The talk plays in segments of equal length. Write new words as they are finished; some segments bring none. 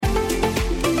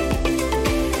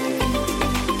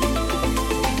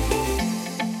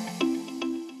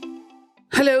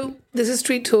This is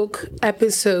Street Talk,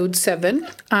 episode 7,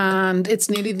 and it's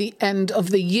nearly the end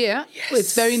of the year. Yes.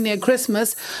 It's very near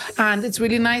Christmas, and it's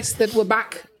really nice that we're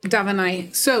back, Dav and I.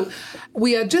 So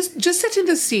we are just setting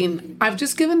the scene. I've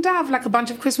just given Dav like a bunch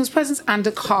of Christmas presents and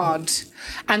a card,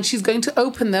 and she's going to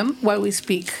open them while we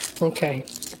speak. Okay.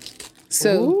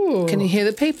 So, Can you hear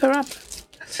the paper up?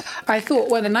 I thought,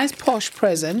 well, a nice posh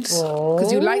present,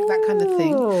 because you like that kind of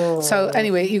thing. So,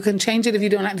 anyway, you can change it if you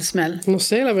don't like the smell. No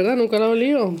sé, la verdad, nunca lo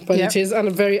olí. But it is a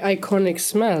very iconic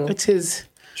smell. It is.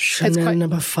 Chanel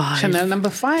number 5. Chanel number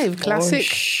 5,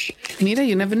 classic. Mira,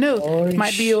 you never know. It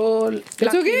might be your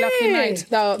lucky night.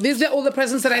 Now, these are all the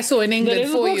presents that I saw in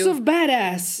England for you. The little box of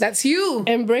badass. That's you.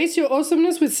 Embrace your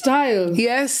awesomeness with style.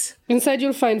 Yes. Inside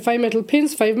you'll find 5 metal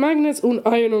pins, 5 magnets, un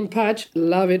iron-on patch,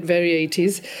 love it, very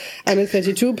 80s, and a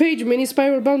 32-page mini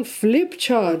spiral-bound flip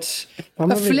chart.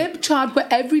 A flip chart where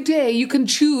every day you can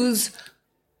choose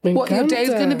what your day is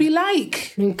going to be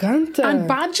like. Me encanta. And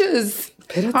badges.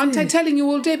 Aren't I telling you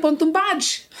all day, ponte un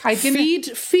badge? Feed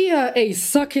Fia a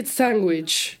suck-it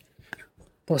sandwich.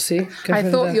 Pues sí. I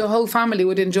thought your whole family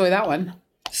would enjoy that one.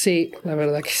 Sí, la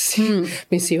verdad que sí.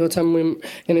 Mis hijos están muy,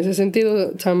 en ese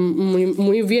sentido, están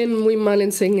muy bien, muy mal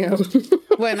enseñados.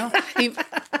 Bueno,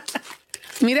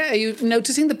 mira, are you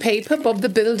noticing the paper, Bob the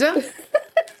Builder?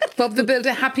 Bob the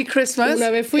Builder, Happy Christmas.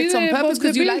 Una vez fui it's on purpose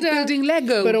because you like building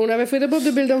Lego. Pero una vez fui de Bob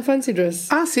the Builder en fancy dress.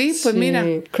 Ah, sí, pues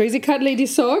mira. Crazy Cat Lady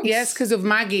Socks. Yes, because of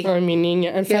Maggie. Ay, mi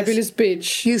niña. And Fabulous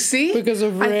Bitch. You see? Because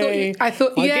of Ray. I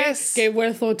thought yes. Que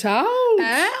well thought out.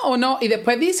 O no, y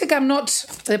después dice que I'm not,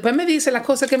 después me dice la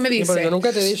cosa que me dice. Pero yo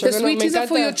nunca te he dicho the sweeties are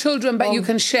for your children, but you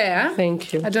can share.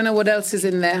 Thank you. I don't know what else is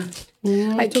in there.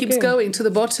 It keeps going to the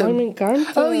bottom. Ay, me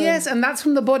encanta. Oh, yes, and that's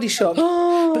from the Body Shop.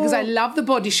 Because I love the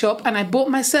Body Shop, and I bought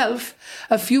myself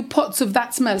a few pots of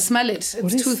that smell. Smell it.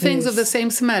 It's 2 things of the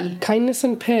same smell. Kindness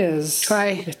and Pears.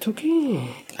 Try. ¿Esto qué?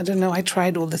 I don't know. I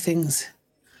tried all the things.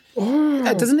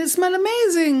 Doesn't it smell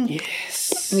amazing?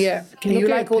 Yes. Yeah. You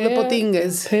like all the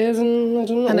potingues. Pears and, I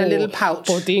don't know. And a little pouch.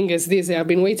 Potingues, this. I've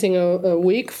been waiting a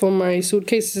week for my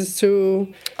suitcases to...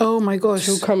 Oh, my gosh.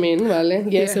 To come in, ¿vale?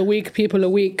 Yes, a week, people, a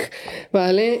week.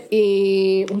 ¿Vale?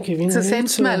 Y... Okay, it's the same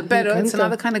smell, but it's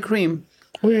another kind of cream.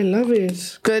 Oh, I love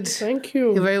it. Good. Thank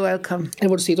you. You're very welcome. El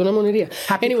bolsito, una monería.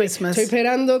 Happy Christmas. Estoy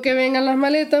esperando que vengan las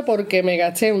maletas porque me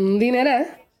gasté un dineral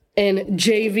en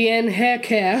JVN Hair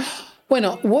Care.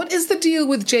 Bueno, what is the deal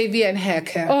with JVN Hair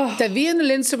Care? Te vi in an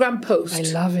Instagram post. I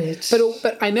love it.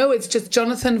 But I know it's just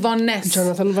Jonathan Von Ness.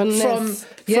 Jonathan Von Ness.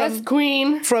 Yes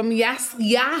Queen. From Yes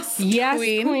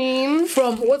Queen.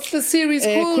 From, what's the series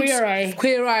called? Queer Eye.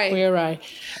 Queer Eye.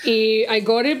 Y I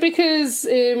got it because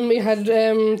it had,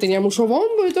 tenía mucho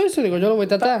bombo y todo eso. Digo, yo lo voy a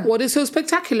tratar. What is so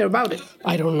spectacular about it?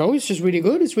 I don't know. It's just really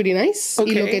good. It's really nice.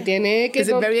 Okay. Y lo que tiene que is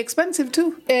it very expensive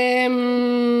too?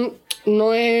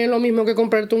 No es lo mismo que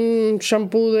comprarte un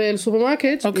shampoo del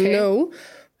supermarket. Okay. No.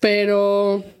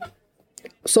 Pero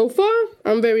so far,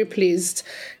 I'm very pleased.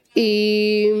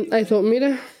 Y I thought,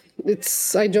 mira,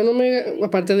 yo no me,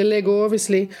 aparte de Lego,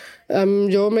 obviously,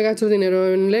 yo me gasto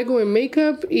dinero en Lego, en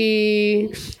makeup,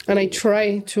 and I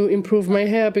try to improve my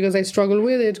hair because I struggle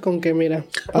with it. Con que, mira,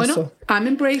 paso. Bueno, I'm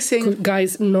embracing.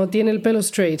 Guys, no tiene el pelo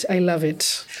straight. I love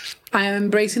it. I am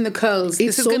embracing the curls.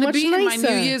 It's this is so going to be nicer.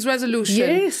 my New Year's resolution.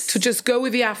 Yes. To just go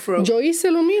with the afro. Yo hice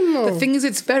lo mismo. The thing is,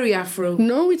 it's very afro.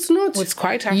 No, it's not. Well, it's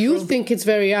quite afro. You think it's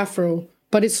very afro,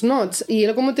 but it's not. Y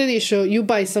como te he dicho, you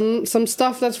buy some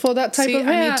stuff that's for that type of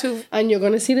hair, and you're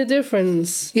going to see the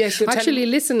difference. Yes, actually,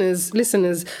 listeners,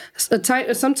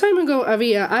 some time ago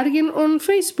había alguien on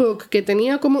Facebook que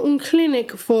tenía como un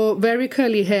clinic for very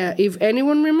curly hair. If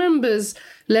anyone remembers,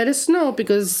 let us know,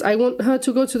 because I want her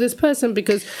to go to this person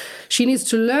because she needs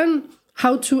to learn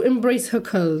how to embrace her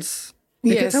curls.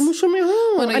 Yes. Está mucho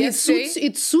mejor. Bueno, and it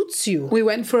suits you. We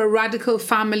went for a radical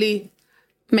family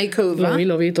makeover.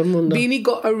 Lo vi, todo el mundo. Beanie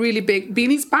got a really big...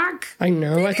 Beanie's back. I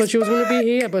know. Beanie's I thought she was going to be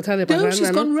here, but de no, she's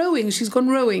gone rowing. She's gone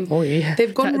rowing. Oh, yeah.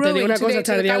 They've gone rowing te digo una today cosa,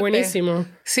 estaría buenísimo.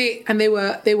 See, and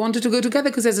they wanted to go together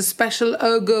because there's a special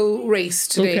ergo race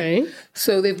today. Okay.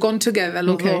 So they've gone together,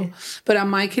 los dos. Pero a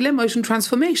Mikey le motion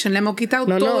transformation. Le hemos quitado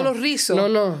todos los rizos.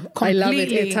 No. I love it.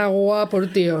 Está guapo,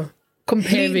 tío.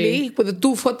 Completely. Heavy. With the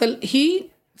tufo. He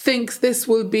thinks this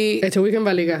will be... Este weekend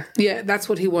va a ligar. Yeah, that's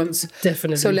what he wants.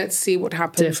 Definitely. So let's see what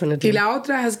happens. Definitely. Y la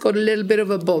otra has got a little bit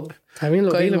of a bob. También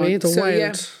lo vi, the so, wild.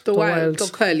 Yeah, the wild, the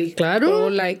curly. Claro.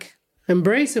 Or like...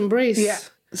 Embrace. Yeah.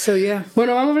 So, yeah.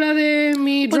 Bueno, vamos a hablar de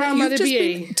mi drama de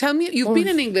BA. Tell me, you've been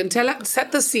in England.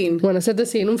 Set the scene. Bueno, set the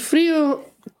scene. Un frío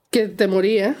que te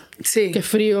moría. Sí. Que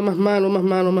frío, más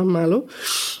malo.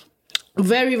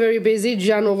 Very, very busy.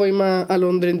 Ya no voy más a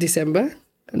Londres en diciembre.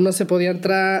 No se podía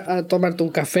entrar a tomarte un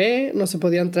café, no se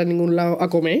podía entrar a ningún lado a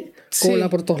comer, cola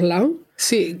por todos lados.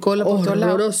 Sí, cola por todos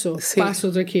lados. Horroroso, Sí.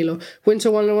 paso tranquilo.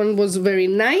 Winter Wonderland was very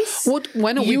nice.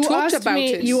 Bueno, we talked about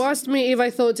it. You asked me if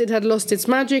I thought it had lost its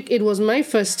magic. It was my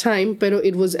first time, pero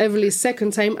it was Everly's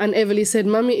second time, and Everly said,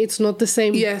 "Mommy, it's not the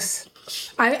same." Yes.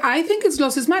 I think it's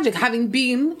lost its magic, having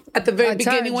been at the very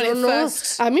beginning when it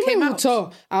first A mí me came out.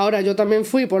 gustó. Ahora, yo también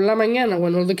fui por la mañana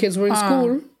when all the kids were in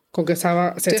school. Con que se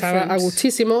estaba a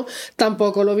gustísimo.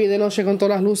 Tampoco lo vi de noche con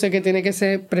todas las luces, que tiene que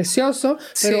ser precioso.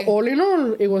 Pero all in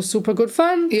all, it was super good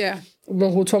fun. Yeah.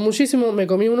 Nos gustó muchísimo. Me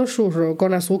comí unos churros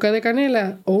con azúcar de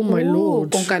canela. Oh my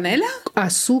lord. ¿Con canela?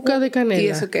 Azúcar de canela. ¿Y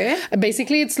eso qué?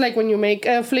 Basically, it's like when you make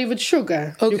flavored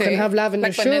sugar. Okay. You can have lavender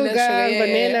Like sugar,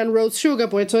 vanilla and rose sugar.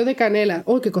 Pues esto es de canela.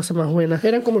 Oh, qué cosa más buena.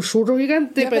 Eran como churros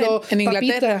gigantes, pero en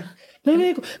Inglaterra. papita. No,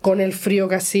 con el frío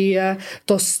que hacía,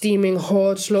 todo steaming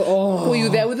hot. Were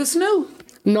you there with the snow?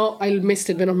 No, I missed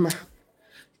it, menos mal.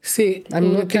 Sí,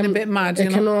 I'm looking a bit mad, Es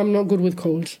que no, I'm not good with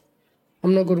cold.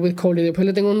 I'm not good with cold. Y después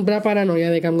le tengo una paranoia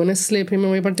de que I'm gonna slip y me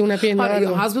voy a partir una pierna.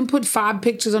 Your husband put fab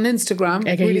pictures on Instagram,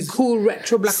 Okay, really cool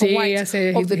retro black and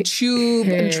white, of the tube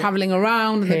and traveling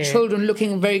around, and the children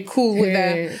looking very cool with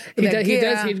their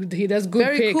gear. He does good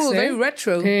very pics, cool, very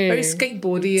retro, very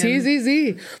skateboardy.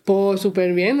 Sí. Pues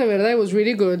súper bien, de verdad. It was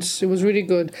really good. It was really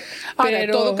good.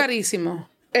 Ahora, todo carísimo.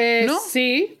 ¿No?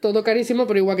 Sí, todo carísimo,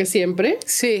 pero igual que siempre.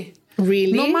 Sí.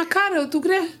 Really? ¿No más caro, tú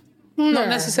crees? Nah. Not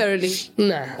necessarily.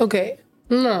 Nah. Okay.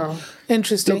 No.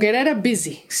 Interesting. Lo que era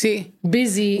busy. Sí.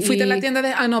 Busy. Fuiste a la tienda de...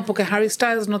 Ah, no, porque Harry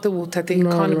Styles no te gusta a ti.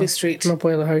 Carnaby Street. No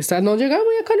puedo, Harry Styles. No llegamos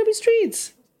a Carnaby Street.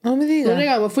 No me digas. No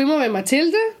llegamos. Fuimos a ver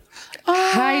Matilda.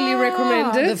 Highly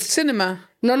recommended. The cinema.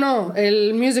 No,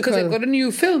 el musical. Because they've got a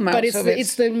new film out But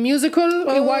it's the musical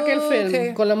igual que el film.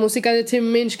 Okay. Con la música de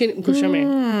Tim Minchin.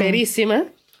 Escúchame. Perísima.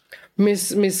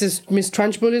 Miss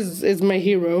Trunchbull is my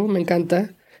hero. Me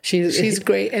encanta. She's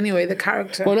great. Anyway, the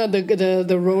character. Well, no,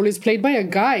 the role is played by a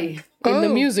guy in the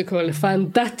musical.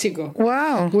 Fantástico.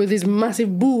 Wow. With his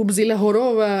massive boobs y la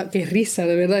joroba. Qué risa,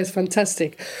 de verdad. It's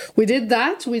fantastic. We did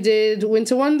that. We did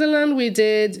Winter Wonderland. We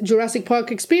did Jurassic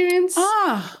Park Experience.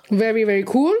 Very, very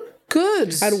cool.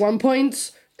 Good. At one point,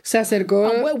 se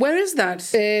acercó. Where is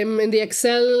that? In the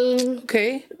Excel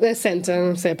Center,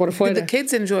 no sé, por fuera. Did the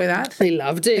kids enjoy that? They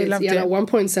loved it. Y at one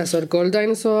point se acercó el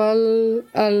dinosaur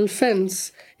al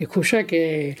fence. Escucha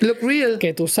que... Look real.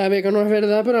 Que tú sabes que no es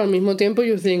verdad, pero al mismo tiempo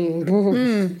you think...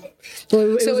 So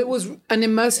it was an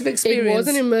immersive experience. It was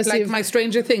an immersive... Like my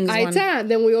Stranger Things one.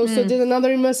 Then we also did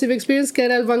another immersive experience, que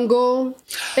era el Van Gogh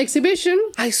exhibition.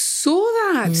 I saw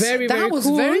that. That was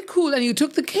cool. Very cool. And you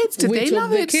took the kids. Did they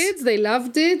love it? We took the kids. They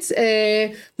loved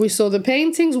it. We saw the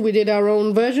paintings. We did our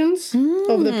own versions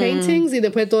of the paintings. Y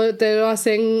después te lo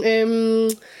hacen...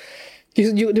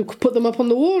 you put them up on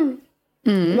the wall.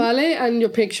 Vale, and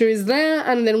your picture is there,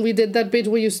 and then we did that bit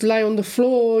where you lie on the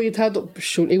floor. It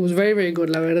was very, very good,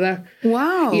 la verdad.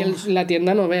 Wow. Y la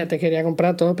tienda, no vea, te quería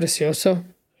comprar todo precioso.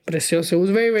 It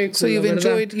was very, very cool. So you've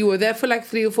enjoyed, you were there for like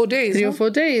 3 or 4 days. 3 or 4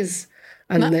 days.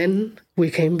 And then we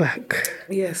came back.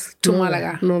 Yes, to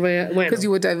Malaga. No vea, bueno. Because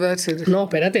you were diverted. No,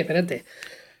 espérate.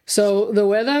 So the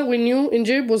weather we knew in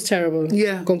Jib was terrible.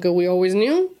 Yeah. Con que we always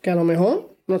knew que a lo mejor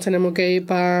nos tenemos que ir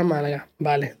para Málaga.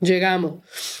 Vale, llegamos.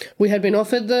 We had been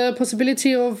offered the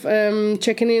possibility of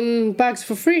checking in bags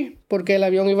for free, porque el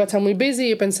avión iba a estar muy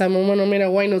busy y pensamos, bueno, mira,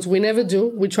 why not? We never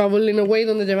do. We travel in a way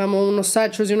donde llevamos unos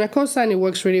sachos y una cosa, and it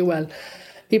works really well.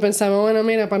 Y pensamos, bueno,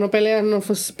 mira, para no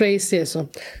pelearnos, place y eso.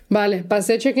 Vale,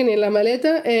 pasé check-in en la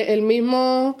maleta, el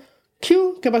mismo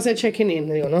queue que pasé check-in in.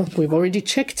 Digo, no, we've already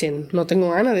checked in. No tengo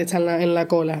ganas de estar en la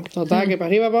cola. Total, que para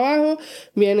arriba, para abajo,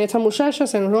 viene esta muchacha,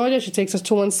 se enrolla, she takes us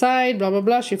to one side, blah, blah,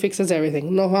 blah, she fixes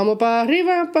everything. Nos vamos para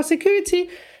arriba, para security,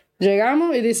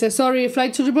 llegamos y dice, sorry,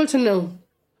 flight to Gibraltar, no.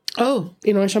 Oh.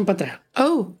 Y nos echan para atrás.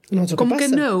 Oh. Nosotros, ¿Cómo que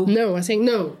no? No, así,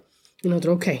 no. Y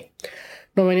nosotros, ok.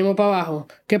 Nos venimos para abajo.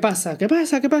 ¿Qué pasa? No,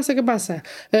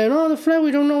 the flight,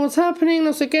 we don't know what's happening,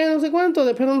 no sé qué, no sé cuánto.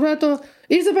 Después de un rato,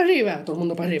 irse para arriba. Todo el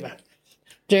mundo para arriba.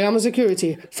 Llegamos a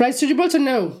security. Flights to Gibraltar,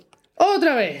 no.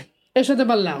 Otra vez. Échate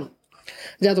para el lado.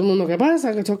 Ya todo el mundo, ¿qué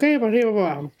pasa? ¿Qué choqué? Para arriba,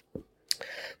 para abajo.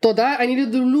 Total, I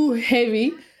needed to do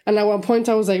heavy. And at one point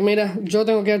I was like, mira, yo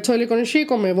tengo que ir al toilet con el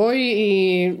chico, me voy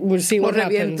y we'll see what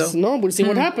happens. No, we'll see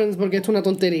what happens, porque esto es una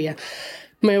tontería.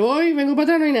 Me voy, vengo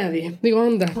para atrás, no hay nadie. Digo,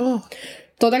 anda.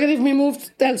 Total que we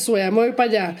moved elsewhere. Me voy para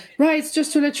allá. Right,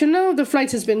 just to let you know, the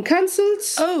flight has been cancelled.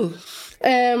 Oh.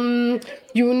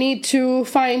 You need to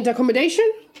find accommodation.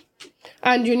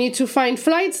 And you need to find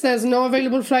flights. There's no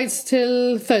available flights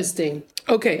till Thursday.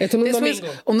 Okay. Esto es This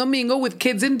was un domingo with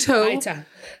kids in tow. Ahí está.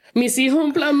 Mis hijos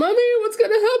en plan, mami, what's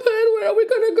gonna happen? Where are we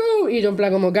gonna go? Y yo en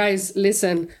plan como, guys,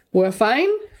 listen, we're fine.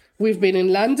 We've been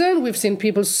in London. We've seen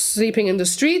people sleeping in the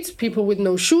streets, people with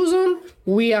no shoes on.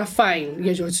 We are fine.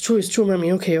 Y yo, it's true,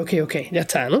 mami. Okay. Ya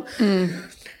está, ¿no?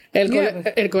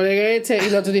 El colega este, y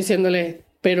nosotros diciéndole,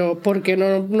 pero ¿por qué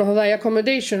no nos dais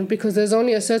accommodation? Because there's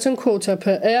only a certain quota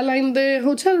per airline de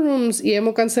hotel rooms y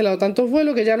hemos cancelado tantos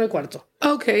vuelos que ya no hay cuarto.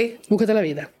 Okay. Búscate la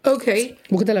vida. Okay.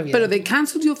 Búscate la vida. Pero they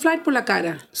canceled your flight por la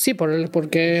cara. Sí,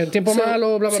 porque el tiempo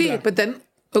malo, bla, bla, sí, bla. Sí, but then...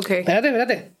 Okay.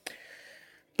 Espérate.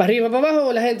 Para arriba, para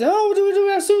abajo, la gente, do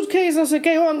a suitcase, no sé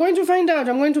qué, I'm going to find out,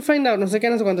 no sé qué,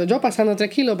 no sé cuánto. Yo pasando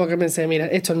tranquilo porque pensé, mira,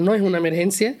 esto no es una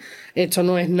emergencia, esto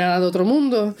no es nada de otro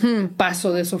mundo,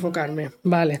 paso de sofocarme,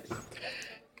 vale.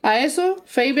 A eso,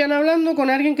 Fabian hablando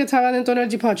con alguien que estaba dentro del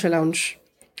Departure Lounge.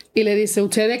 Y le dice,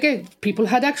 ¿ustedes qué? People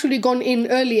had actually gone in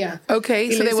earlier. Okay,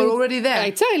 y so they dice, were already there.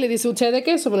 Ahí está, y le dice, ¿ustedes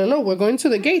qué? Bueno, no, we're going to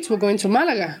the gates, we're going to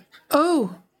Málaga. Oh.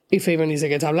 Y Fabian dice,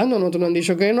 ¿qué está hablando? No, tú no han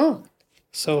dicho que no.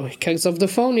 So he cuts off the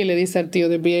phone y le dice al tío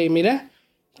de BA, mira,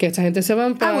 que esta gente se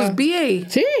van para... I was BA.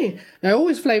 Sí, I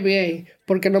always fly BA,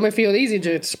 porque no me fío de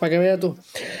EasyJet, para que veas tú.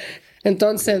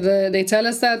 Entonces, they tell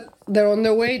us that they're on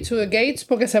their way to the gates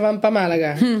porque se van para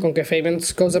Málaga. Con que Fabian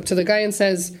goes up to the guy and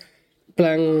says,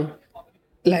 plan,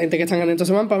 la gente que están adentro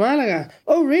se van para Málaga.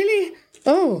 Oh, really?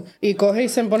 Oh, y coge y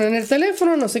se pone en el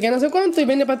teléfono, no sé qué, no sé cuánto, y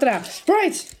viene para atrás.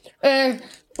 Right,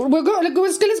 let's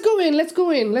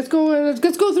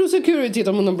go through security.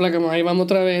 Todo el mundo en plan como ahí vamos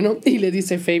otra vez, ¿no? Y le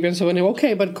dice Fabian sobre,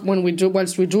 okay, but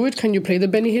whilst we do it, can you play the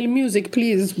Benny Hill music,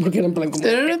 please? Porque era en plan como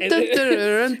esto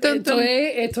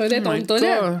es de tonto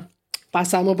ya.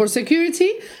 Pasamos por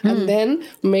security and then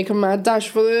make a mad dash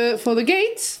for the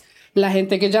gates. La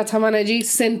gente que ya estaban allí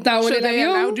sentados en el they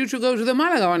avión. allowed you to go to the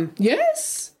Malaga one?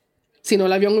 Yes. Si no,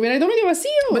 el avión hubiera ido medio vacío.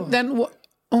 But then what?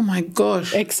 Oh my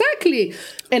gosh. Exactly.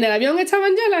 En el avión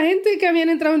estaban ya la gente que habían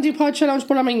entrado en Departure Lounge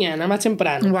por la mañana, más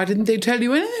temprano. Why didn't they tell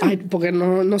you anything? Ay, porque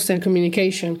no sé,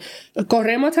 communication.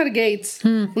 Corremos hasta el gates,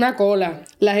 una cola.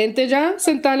 La gente ya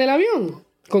sentada en el avión.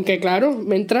 Con que, claro,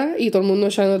 me entra y todo el mundo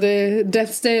echándote death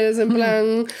stares, en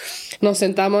plan... Nos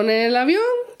sentamos en el avión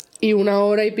y 1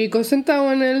 hora y pico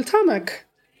sentados en el tarmac,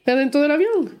 dentro del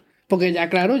avión. Porque ya,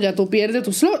 claro, ya tú pierdes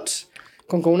tus slots.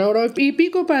 Con 1 hora y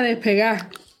pico para despegar.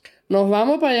 Nos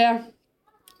vamos para allá.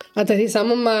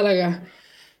 Aterrizamos en Málaga.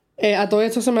 A todo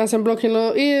esto se me hacen blocking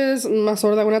los ears, más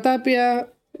sorda que una tapia,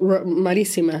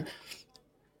 malísima.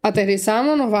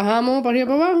 Aterrizamos, nos bajamos para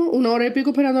arriba para abajo, 1 hora y pico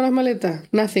esperando las maletas.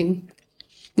 Nothing.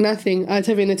 Ahí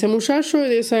te viene este muchacho y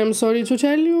dice, I'm sorry to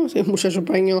tell you, es un muchacho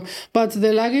español, but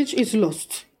the luggage is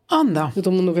lost. Anda. Y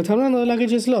todo el mundo que está hablando de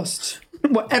luggage is lost.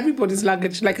 Well, everybody's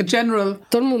luggage, like a general.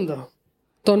 Todo el mundo.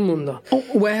 Oh,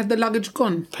 where had the luggage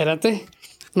gone? Espérate.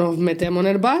 Nos metemos en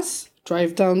el bus,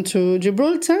 drive down to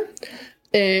Gibraltar,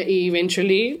 y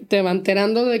eventually te van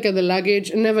enterando de que the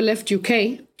luggage never left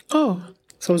UK. Oh.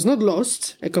 So it's not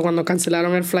lost. Es que cuando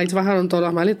cancelaron el flight bajaron todas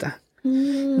las maletas.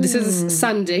 This is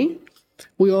Sunday.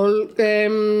 We all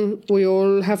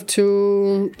have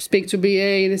to speak to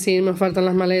BA y decir me faltan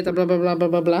las maletas, bla, bla, bla, bla,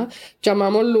 bla, bla.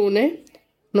 Llamamos lunes,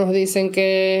 nos dicen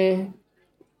que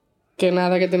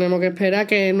nada, que tenemos que esperar,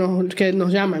 que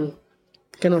nos llaman.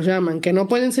 Que no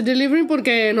pueden ser delivering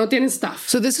porque no tienen staff.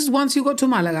 So this is once you got to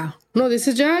Malaga? No, this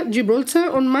is ya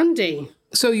Gibraltar on Monday.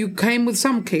 So you came with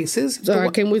some cases? So I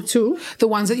came with 2. The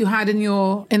ones that you had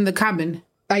in the cabin?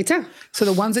 Ahí está. So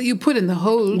the ones that you put in the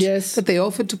hold, yes, that they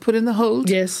offered to put in the hold,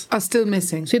 yes, are still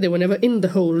missing. See, they were never in the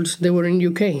hold. They were in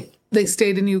UK. They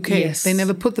stayed in UK. Yes. They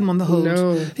never put them on the hold.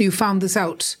 No. You found this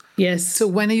out. Yes. So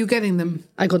when are you getting them?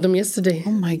 I got them yesterday.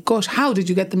 Oh my gosh. How did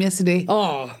you get them yesterday?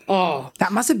 Oh.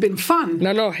 That must have been fun.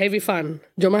 No, heavy fun.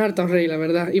 Yo me harto reír, la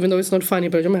verdad. Even though it's not funny,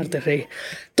 pero yo me harto reír.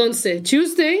 Entonces,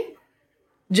 Tuesday,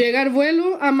 llega el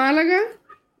vuelo a Málaga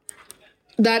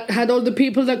that had all the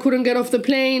people that couldn't get off the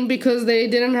plane because they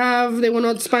were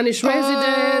not Spanish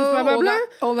residents, blah, blah, blah.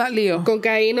 All that lío. Con que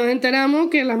ahí nos enteramos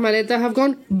que las maletas have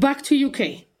gone back to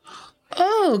UK.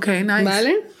 Oh, okay, nice.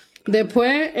 ¿Vale?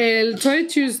 Después, el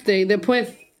Tuesday, después,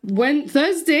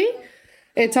 Thursday,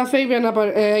 está Fabian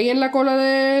ahí en la cola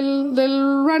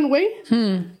del runway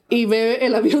y ve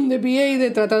el avión de BA de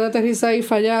tratar de aterrizar y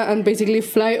fallar and basically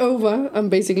fly over,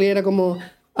 and basically era como,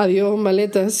 adiós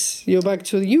maletas, you're back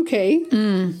to the UK,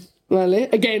 ¿vale?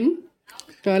 Again.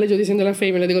 ¿Vale? Yo diciendo a la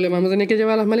Fabian, le digo, le vamos a tener que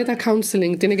llevar las maletas a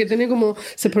counseling, tiene que tener como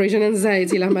separation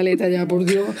anxiety las maletas ya, por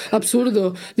Dios,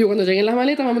 absurdo. Digo, cuando lleguen las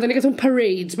maletas vamos a tener que hacer un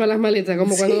parade para las maletas,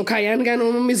 como cuando Kayan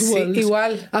ganó Miss World.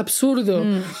 Igual. Absurdo.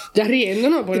 Ya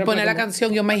riendo, ¿no? Y pone la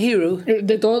canción You're My Hero.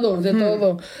 De todo.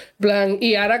 Plan,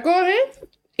 y ahora coge,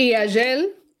 y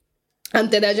ayer,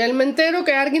 antes de ayer me entero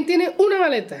que alguien tiene una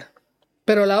maleta.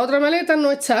 pero la otra maleta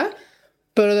no está.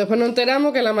 Pero después nos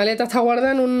enteramos que la maleta está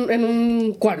guardada en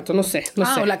un cuarto, no sé.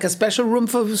 Like a special room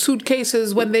for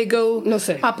suitcases when they go No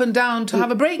sé. up and down to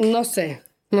have a break. No sé.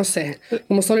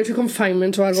 Como solitary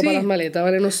confinement o algo Sí. para las maletas,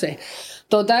 ¿vale? No sé.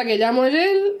 Total, que llamo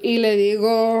ayer y le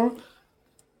digo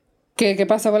que qué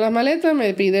pasa con las maletas,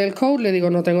 me pide el code, le digo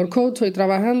no tengo el code, estoy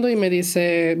trabajando y me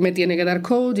dice, me tiene que dar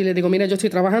code y le digo, mira, yo estoy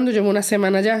trabajando, llevo una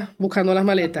semana ya buscando las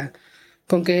maletas.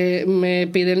 Con que me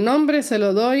pide el nombre, se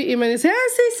lo doy y me dice,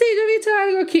 sí, yo he visto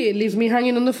algo aquí. Leaves me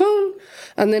hanging on the phone.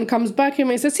 And then comes back y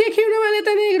me dice, sí, aquí hay una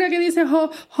maleta negra que dice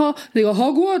Digo,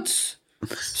 Hogwarts.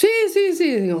 Sí.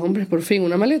 Digo, hombre, por fin,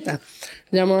 una maleta.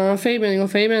 Llamo a Fabian, digo,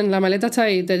 Fabian, la maleta está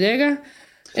ahí, ¿te llega?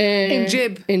 En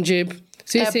Jib. En Jib.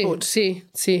 Airport. Sí,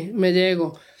 me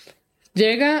llego.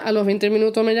 Llega, a los 20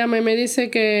 minutos me llama y me dice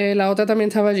que la otra también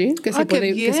estaba allí, que se puede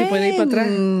ir para atrás.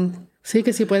 Sí,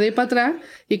 que sí puede ir para atrás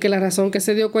y que la razón que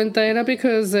se dio cuenta era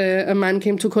because a man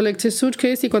came to collect his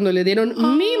suitcase y cuando le dieron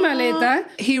mi maleta,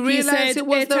 he realized it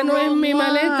was esta the no es wrong mi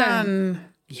maleta. one.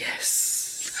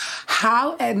 Yes.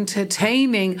 How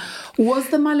entertaining. Was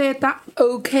the maleta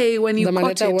okay when you The got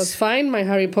maleta it? was fine, my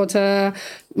Harry Potter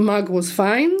mug was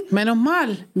fine, Menos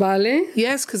mal. ¿vale?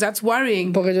 Yes, because that's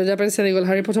worrying. Porque yo ya pensé, digo, el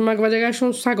Harry Potter mug va a llegar es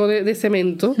un saco de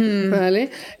cemento,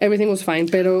 ¿vale? Everything was fine,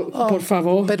 pero por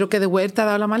favor. Pero que de vuelta ha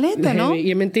dado la maleta, ¿no?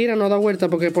 Y es mentira, no da vuelta,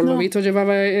 porque por lo visto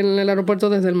llevaba en el aeropuerto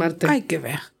desde el martes. Hay que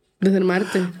ver. Desde el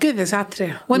martes. Qué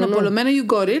desastre. Bueno, por lo menos you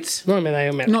got it. No me da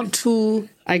yo Not too...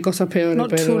 Hay cosas peores, Not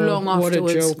pero too long what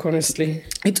afterwards. a joke, honestly.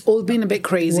 It's all been a bit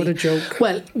crazy. What a joke.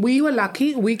 Well, we were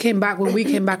lucky. We came back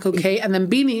okay. And then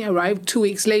Beanie arrived 2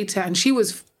 weeks later and she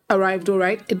was arrived all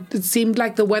right. It seemed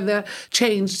like the weather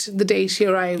changed the day she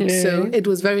arrived. Yeah. So it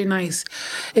was very nice.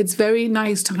 It's very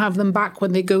nice to have them back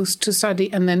when they go to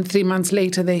study and then 3 months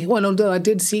later although I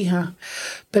did see her.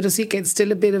 Pero sí que it's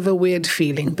still a bit of a weird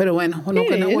feeling. Pero bueno,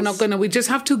 we're not gonna, we just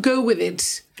have to go with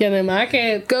it. Y además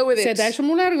que Go with se it. te ha hecho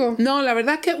muy largo. No, la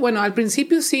verdad que, bueno, al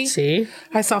principio sí. Sí.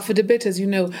 I suffered a bit, as you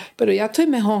know. Pero ya estoy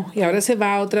mejor. Y ahora se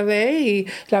va otra vez y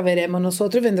la veremos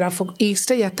nosotros. Vendrá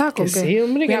Easter y ya está. Que sí,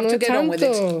 hombre, we que have no to es get on with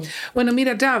tanto. it. Bueno,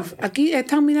 mira, Dav, aquí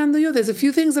están mirando yo. There's a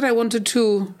few things that I wanted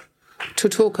to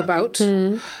talk about.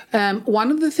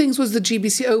 One of the things was the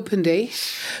GBC Open Day,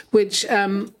 which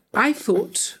I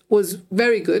thought was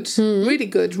very good,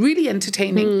 really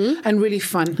entertaining and really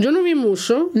fun. Yo no vi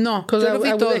mucho. No, Cosa- yo lo vi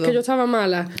es todo. que yo estaba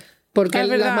mala. Porque Es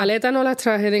las verdad. maletas no las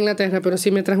traje de Inglaterra, pero sí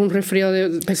me traje un resfriado Sí,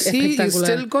 you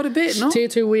espectacular. still got a bit, ¿no? Sí,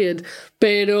 estoy weird.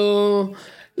 Pero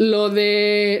lo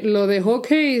de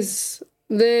Hawkeyes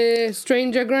de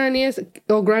Stranger Granny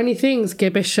o Granny Things,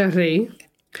 que pecharré.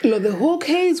 Lo de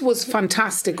Hawkeyes was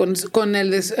fantastic con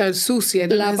el de Susie.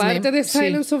 La parte de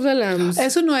Silence of the Lambs.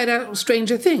 Eso no era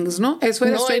Stranger Things, ¿no? Eso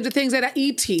era No, Stranger Things, era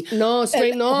E.T. No,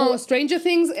 Stranger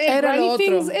Things Era lo Granny otro.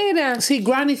 Things era. Sí,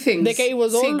 Granny Things. De que it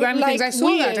was sí, all, Granny like, Things. I saw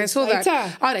weird. that. Ahí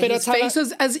está. Ahora, Pero his estaba-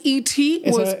 face as E.T.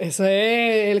 was... Eso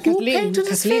es el Who Kathleen. painted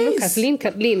his face?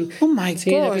 Kathleen. Oh my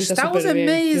Sí, la gosh, pinta that was súper bien.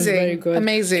 It was very amazing. good.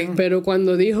 Amazing. Pero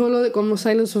cuando dijo lo de como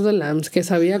Silence of the Lambs, que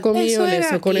se había comido Eso era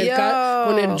eso con el que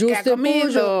juice ha de comido.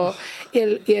 pollo. Y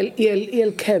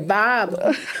el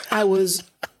kebab. I was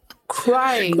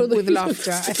crying Cuando with hizo-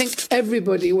 laughter. I think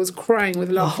everybody was crying with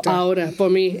laughter. Ahora, por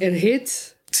mí, el hit,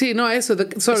 Sí, no, eso.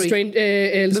 Sorry.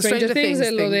 el The Stranger Things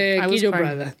es lo thing. de I was Guillo crying.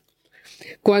 Brother.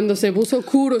 Cuando se puso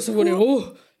oscuro, se pone,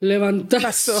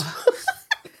 levantazo.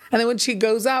 And then when she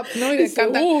goes up, ¿no? Y le Dice,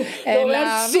 canta lo el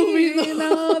he subido.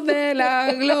 camino de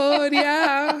la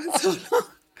gloria.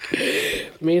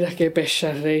 Mira qué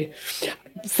pecharré.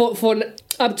 For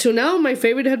up to now, my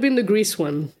favorite had been the Grease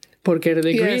one. Porque the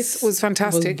Grease Yes, was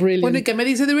fantastic. brilliant. Bueno, ¿y qué me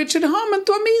dice de Richard Harmon,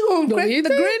 tu amigo? ¿Lo The viste?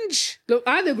 Grinch.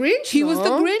 The Grinch? He no. was the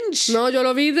Grinch. No, yo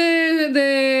lo vi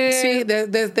de... Sí,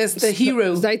 there's the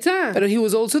hero. Ahí está. But he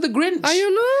was also the Grinch. I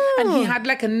don't know. And he had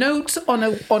like a note on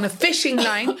a fishing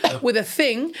line with a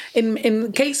thing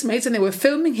in casemates, and they were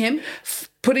filming him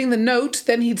putting the note.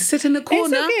 Then he'd sit in a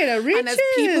corner, ¿Eso qué era, and as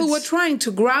Richard? people were trying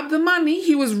to grab the money,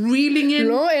 he was reeling in.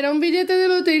 No, era un billete de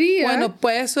lotería. Bueno,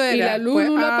 pues eso era. Y la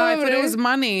Lulu, la I thought pobre. it was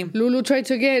money. Lulu tried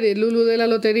to get it. Lulu de la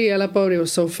lotería, la pobre. It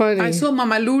was so funny. I saw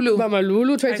Mama Lulu. Mama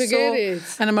Lulu tried I to saw, get it.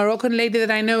 and a Moroccan lady that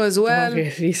I know as well. Oh,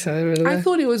 qué risa, de verdad. I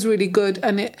thought it was really good,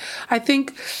 and I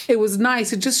think it was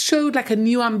nice. It just showed like a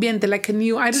new ambiente, like a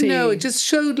new, I don't Sí. know, it just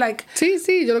showed like... Sí,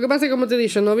 sí, yo lo que pasa es que como te he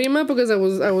dicho, no vi más porque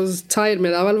I was tired, me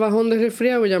daba el bajón de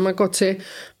resfriado y ya me acosté,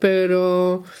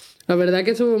 pero La verdad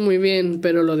que estuvo muy bien,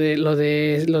 pero lo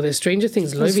de Stranger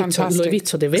Things lo he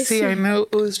visto de veces. Sí, I know.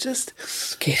 It was just...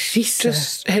 Qué risa.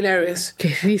 Just hilarious. Qué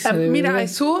risa, de Mira, verdad. I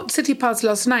saw City Pulse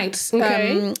last night.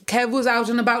 Okay. Kev was out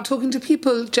and about talking to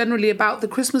people generally about the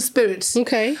Christmas spirit.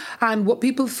 Okay. And what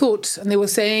people thought. And they were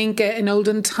saying in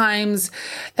olden times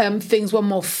things were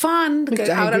more fun.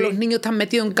 Que ahora los niños están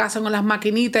metidos en casa con las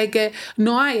maquinitas y que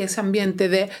no hay ese ambiente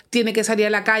de tiene que salir a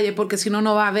la calle porque si no,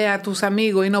 no va a ver a tus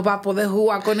amigos y no va a poder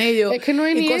jugar con ellos. Es que no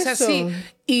hay y ni cosas eso. así.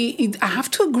 Y I have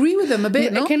to agree with them a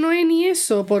bit, ¿no? Es que no hay ni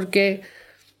eso, porque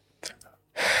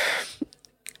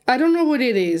I don't know what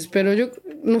it is, pero yo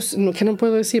que no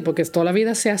puedo decir porque toda la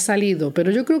vida se ha salido, pero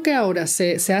yo creo que ahora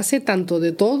se hace tanto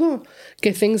de todo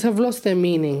que things have lost their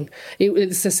meaning.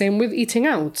 It's the same with eating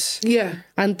out. Yeah.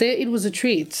 Antes it was a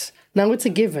treat. Now it's a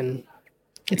given.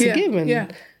 It's a given. Yeah.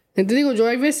 Entonces digo, yo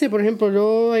hay veces, por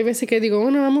ejemplo, hay veces que digo,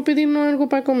 bueno, vamos a pedirnos algo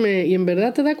para comer y en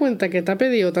verdad te das cuenta que te ha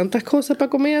pedido tantas cosas para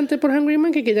comer antes por Hungry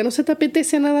Man que ya no se te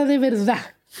apetece nada de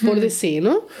verdad, por decir,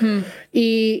 ¿no?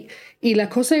 Y la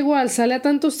cosa igual, sale a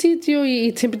tantos sitios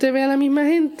y siempre te ve a la misma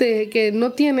gente que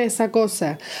no tiene esa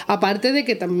cosa. Aparte de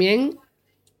que también,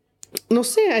 no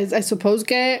sé, I suppose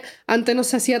que antes no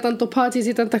se hacía tantos parties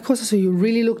y tantas cosas, so you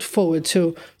really looked forward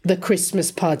to the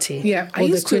Christmas party. Yeah, I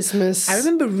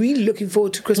remember really looking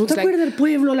forward to Christmas. ¿No te acuerdas del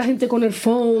pueblo? La gente con el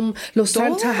foam, los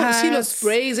Santa hats. Sí, los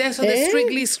sprays, eso, the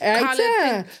Strictly's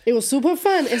colored. It was super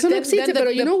fun. Eso no existe, pero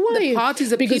you know why? The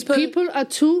parties, because people are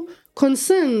too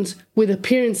concerned with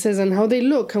appearances and how they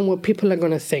look and what people are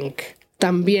going to think.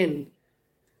 También.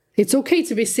 It's okay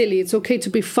to be silly. It's okay to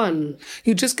be fun.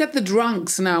 You just get the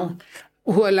drunks now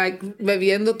who are like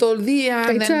bebiendo todo el día.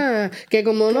 And then, que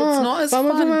como no, vamos fun.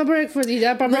 a tomar breakfast y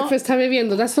ya para breakfast está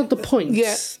bebiendo. That's not the point.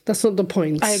 Yeah. That's not the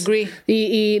point. I agree.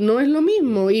 Y no es lo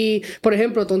mismo. Y, por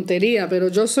ejemplo, tontería, pero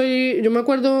yo me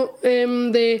acuerdo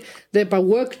de para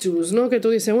work dues, ¿no? Que tú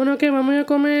dices, bueno, ¿qué? Vamos a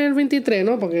comer el 23,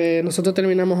 ¿no? Porque nosotros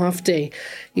terminamos half day.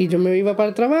 Y yo me iba para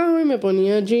el trabajo y me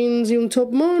ponía jeans y un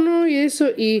top mono y eso.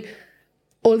 Y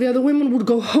all the other women would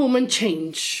go home and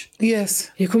change.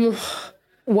 Yes. Y es como,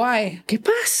 why? ¿qué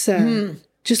pasa?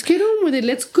 Just get on with it.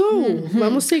 Let's go.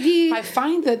 Vamos a seguir. I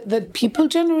find that people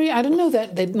generally, I don't know,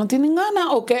 that they no tienen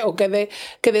gana or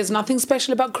que there's nothing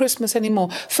special about Christmas anymore.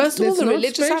 First of all, the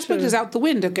religious aspect is out the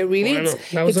window. Okay, really,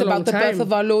 it's about the birth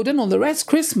of our Lord and all the rest.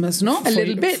 Christmas, no? A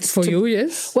little bit. For you,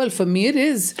 yes. Well, for me it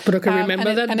is. But okay,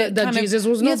 remember that Jesus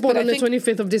was not born on the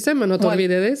 25th of December. No te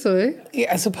olvides de eso, eh?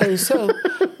 Yeah, I suppose so.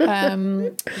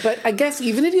 But I guess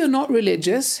even if you're not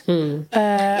religious,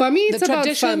 para mí it's about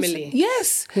family.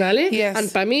 Yes. ¿Vale? Yes.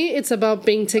 And para mí it's about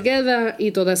being together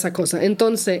y toda esa cosa.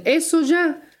 Entonces, eso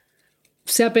ya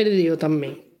se ha perdido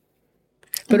también.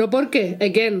 ¿Pero por qué?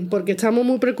 Again, porque estamos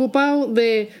muy preocupados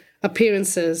de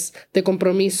appearances, de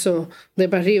compromiso, de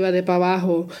para arriba, de para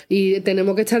abajo, y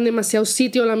tenemos que estar en demasiados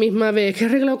sitios a la misma vez. ¿Qué he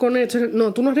arreglado con esto?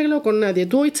 No, tú no has arreglado con nadie.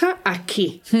 Tú hoy estás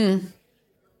aquí.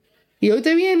 Y hoy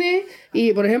te viene,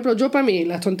 y por ejemplo, yo para mí,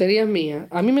 las tonterías mías,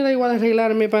 a mí me da igual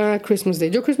arreglarme para Christmas Day.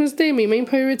 Yo Christmas Day, mi main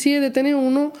priority es de tener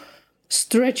unos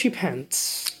stretchy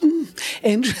pants.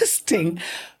 Interesting.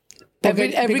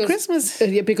 Every Christmas.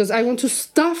 Because I want to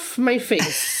stuff my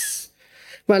face.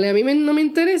 Vale, a mí no me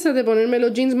interesa de ponerme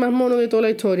los jeans más monos de toda la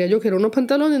historia. Yo quiero unos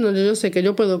pantalones donde yo sé que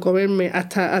yo puedo comerme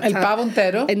hasta el pavo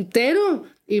entero. Entero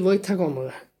y voy a estar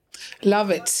cómoda.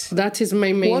 Love it. That is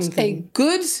my main thing. A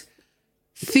good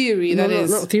theory, that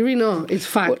is. No, theory no. It's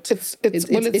fact. It's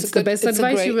the best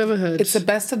advice you've ever heard. It's the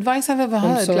best advice I've ever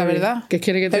heard, la verdad. ¿Qué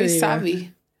quiere que te Very diga?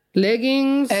 savvy.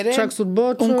 Leggings, tracksuit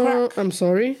bottom. I'm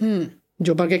sorry.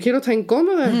 Yo para qué quiero estar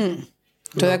incómoda.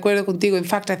 Estoy de acuerdo contigo. In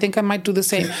fact, I think I might do the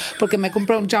same. Porque me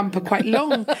compré un jumper quite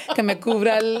long que me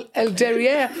cubra el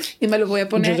derrière y me lo voy a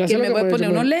poner. Y me voy a poner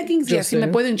unos leggings y así me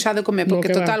puedo hinchar de comer. Porque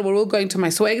total, we're all going to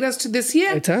my suegras this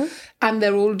year. And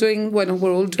they're all doing, we're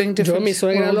all doing different. Yo, mi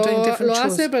suegra lo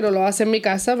hace, pero lo hace en mi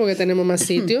casa porque tenemos más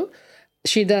sitio.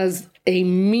 She does a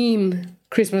mean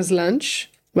Christmas lunch,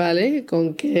 ¿vale?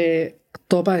 Con que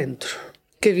topa adentro.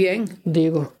 Qué bien.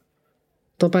 Digo.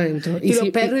 Topa adentro. ¿Y los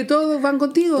perros y todo van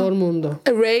contigo? Todo el mundo.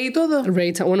 Ray y todo.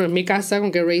 Bueno, en mi casa,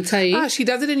 con que Ray está ahí. She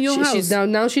does it in your house.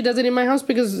 Now she does it in my house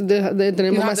because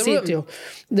tenemos más sitio.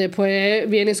 Después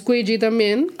viene Squeegee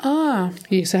también.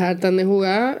 Y se hartan de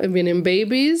jugar. Vienen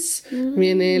babies.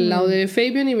 Viene el lado de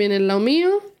Fabian y viene el lado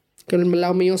mío. Que el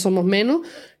lado mío somos menos.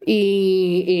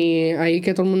 Y ahí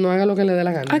que todo el mundo haga lo que le dé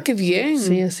la gana. Qué bien.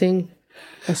 Sí, así.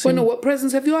 Bueno, what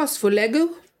presents have you asked for? Lego?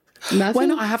 Nothing.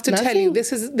 Bueno, I have to tell you,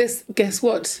 this. Guess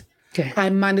what? ¿Qué?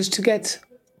 I managed to get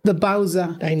the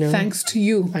Bowser. I know. Thanks to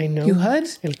you. I know. You heard?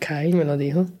 El Kai me lo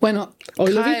dijo. Bueno,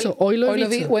 hoy lo he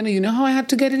visto. Bueno, you know how I had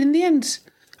to get it in the end?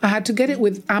 I had to get it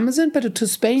with Amazon, pero to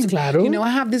Spain. Claro. You know,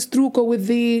 I have this truco with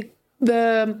the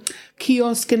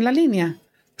kiosk en la línea.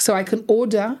 So I can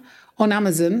order on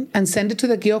Amazon and send it to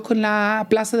the kiosk en la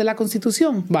Plaza de la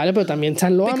Constitución. Vale, pero también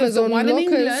están los Because Amazon the one in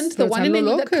lockers. England, the one in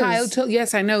England that Kyle told,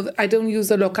 yes, I know, I don't use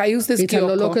the locker, I use this Están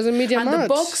los kiosk. lockers en Media And the Markt.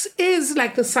 box is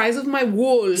like the size of my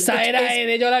wall. Esa era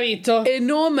yo la he visto.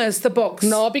 Enormous, the box.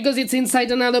 No, because it's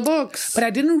inside another box. But I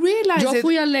didn't realize Yo it.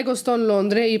 fui al Lego Store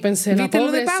Londres y pensé, la ¿Viste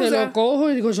lo de pobre se pausa? lo cojo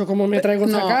y digo, yo cómo me traigo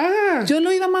esta caja. Yo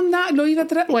lo iba a mandar,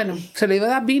 bueno, se lo iba a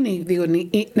dar Beanie. Digo, ni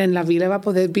en la vida va a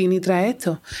poder Beanie traer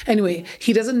esto. Anyway,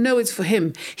 he doesn't know it's for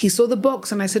him. He saw the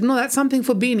box and I said, no, that's something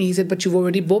for Beanie. He said, but you've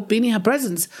already bought Beanie her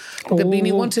presents. The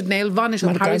Beanie wanted nail varnish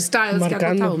of Harry Styles. Que ha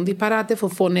costado un disparate for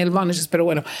 4 nail varnishes, pero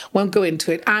bueno, won't go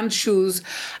into it. And shoes.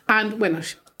 And bueno,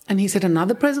 and he said,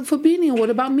 another present for Beanie. And what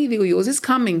about me? Digo, yours is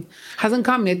coming. Hasn't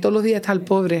come yet. Todos los días está el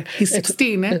pobre. He's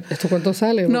 16, eh? ¿Esto cuánto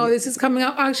sale? No, this is coming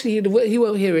out. Actually, he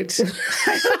won't hear it.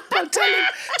 I'll tell him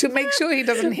to make sure he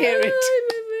doesn't hear it.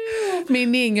 Mi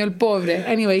niño, el pobre.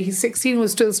 Anyway, he's 16,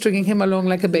 was still stringing him along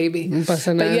like a baby. No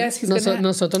pasa nada. But yes, he's Nosotros no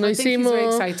I think he's very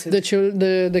hicimos. excited.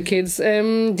 The kids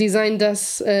designed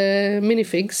us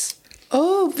minifigs.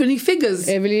 Oh, minifigures.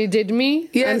 Emily did me,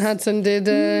 Yes. and Hudson did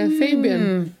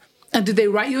Fabian. And did they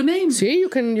write your name? Sí, you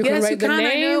can Yes, write you the can.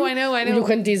 name. I know. You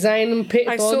can design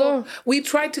I todo. saw. We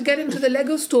tried to get into the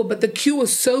Lego store, but the queue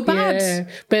was so bad. Yeah,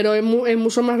 pero es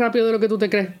mucho más rápido de lo que tú te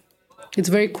crees. It's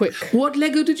very quick. What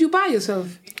Lego did you buy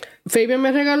yourself? Fabian me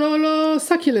regaló los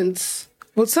succulents.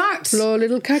 What's that? Los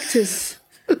little cactus.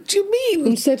 What do you mean?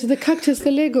 Un set de cactus de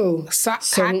Lego.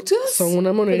 Cactus? Son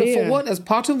una monería. But for what? As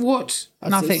part of what?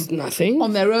 Nothing. Nothing.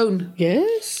 On their own.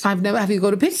 Yes. Have you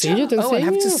got a picture? Sí, yo te Oh, I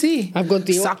have to enseño. see. I've got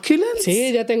the Succulents?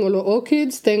 Sí, ya tengo los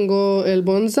orchids, tengo el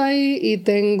bonsai y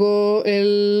tengo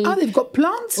el... Oh, they've got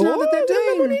plants now that they're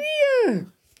una doing. monería.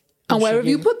 And where have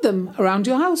you put them? Around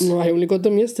your house? No, I only got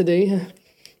them yesterday.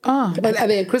 Ah, but are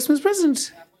they a Christmas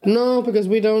present? No, because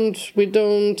we don't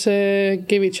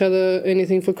give each other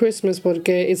anything for Christmas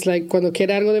porque it's like cuando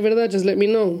quiera algo de verdad, just let me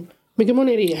know. ¿Qué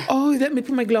monería? Oh, let me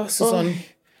put my glasses on.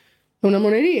 Una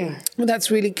monería. Well, that's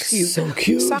really cute. So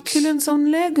cute. Succulents on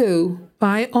Lego.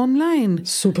 Buy online.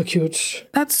 Super cute.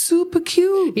 That's super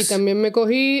cute. Y también me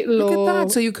cogí Look at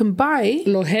that. So you can buy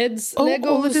los heads all the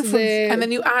Legos different, and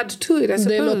then you add to it, I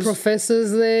de los suppose.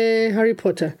 professors de Harry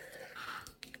Potter.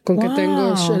 Con que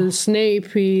tengo el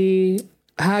Snape y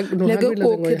Lego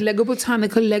Orchid, Lego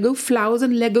Botanical, Lego Flowers,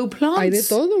 and Lego Plants. Hay de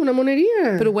todo, una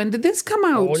monería. But when did this come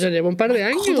out? Oh, ya lleva un par de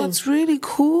años. Oh, that's really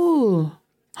cool.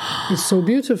 It's so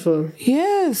beautiful.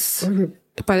 Yes.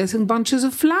 Parecen bunches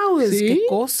of flowers. ¿Sí? Qué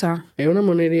cosa. Es una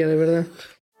monería, de verdad.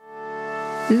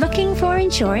 Looking for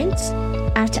insurance?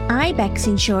 At Ibex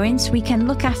Insurance, we can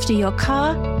look after your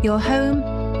car, your home,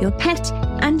 your pet,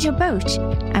 and your boat.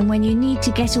 And when you need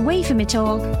to get away from it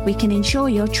all, we can insure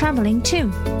your travelling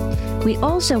too. We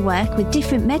also work with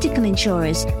different medical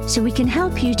insurers, so we can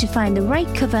help you to find the right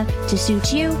cover to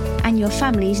suit you and your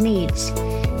family's needs.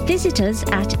 Visit us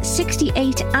at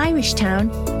 68 Irish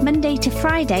Town, Monday to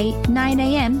Friday, 9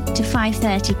 a.m. to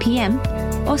 5:30 p.m,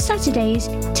 or Saturdays,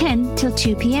 10 till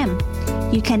 2 p.m.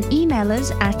 You can email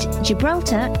us at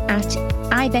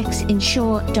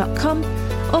gibraltar@ibexinsure.com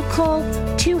or call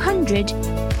 200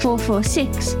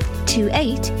 446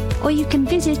 28, or you can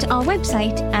visit our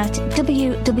website at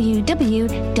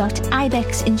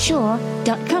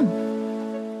www.ibexinsure.com.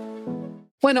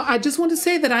 Bueno, I just want to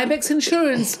say that Ibex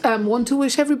Insurance want to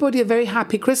wish everybody a very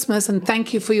happy Christmas and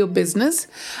thank you for your business.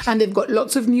 And they've got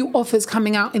lots of new offers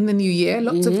coming out in the new year,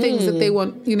 lots of things that they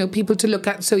want, people to look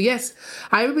at. So yes,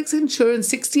 Ibex Insurance,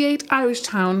 68 Irish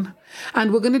Town.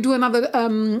 And we're going to do another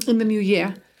in the new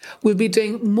year. We'll be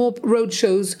doing more road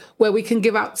shows where we can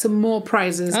give out some more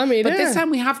prizes. Ah, mira. But this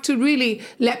time we have to really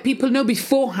let people know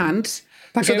beforehand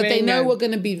so that they know we're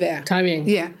going to be there. Está bien.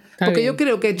 Yeah. Porque yo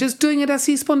creo que just doing it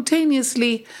así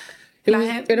spontaneously,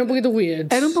 Era un poquito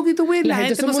weird. Era un poquito weird. La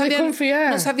gente no son muy sabía, desconfiada.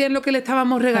 no sabían lo que le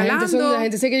estábamos regalando. La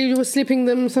gente sé que you were slipping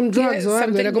them some drugs o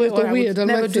algo. Era como esto weird.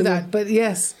 Never do that, but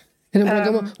yes. Era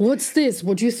como, what's this?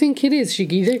 What do you think it is,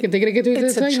 chiquilla? ¿Qué te crees que te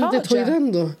estoy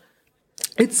dando?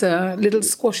 It's a little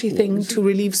squashy thing to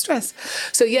relieve stress.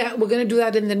 So yeah, we're going to do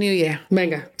that in the new year.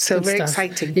 Venga. So very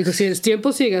exciting. Y si el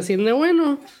tiempo sigue siendo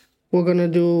bueno, we're going to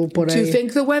do por ahí. Do you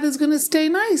think the weather's going to stay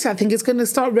nice? I think it's going to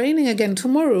start raining again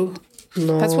tomorrow.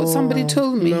 No. That's what somebody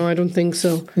told me. No, I don't think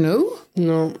so. No?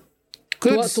 No.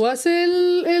 Good. ¿Tú haces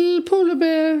el polar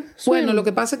bear swim? Bueno, lo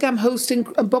que pasa es que I'm hosting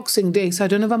a Boxing Day, so I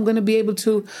don't know if I'm going to be able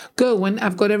to go when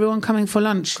I've got everyone coming for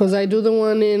lunch. Because I do the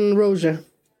one in Rouge.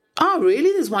 Oh,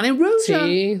 really? There's one in Rouge?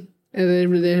 Sí.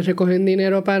 recogen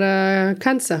dinero para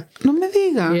cancer. No me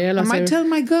diga. Yeah, I might tell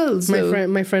my girls.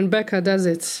 My friend Becca does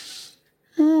it.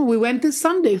 Oh, we went this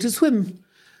Sunday to swim.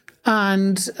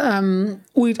 And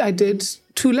I did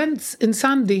 2 lengths in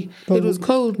Sandy. It was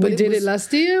cold, but we did it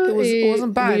last year. It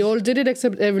wasn't bad. We all did it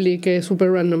except Emily, que es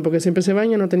super random, porque siempre se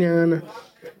baña, no tenía ganas.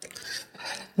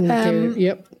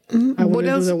 Yep.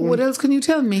 What else can you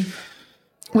tell me?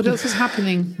 What else is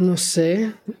happening? No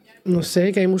sé,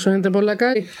 que hay mucha gente por la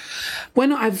calle.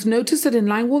 Bueno, I've noticed that in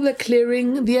Linewall they're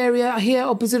clearing the area here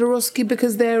opposite Orosky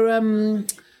because they're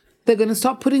going to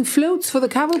start putting floats for the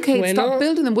cavalcade, start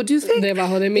building them. What do you think?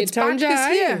 Debajo de Midtown ya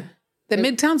hay. The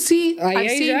Midtown Sea, I've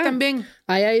seen también.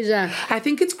 I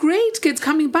think it's great. It's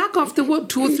coming back after, 2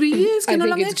 or 3 years? I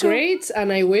think it's great,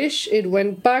 and I wish it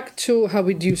went back to how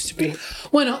it used to be.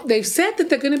 Bueno, they've said that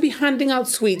they're going to be handing out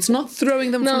sweets, not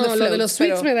throwing them from the floats. No, lo de los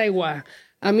sweets me da igual.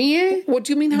 A mí What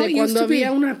do you mean how it used to be?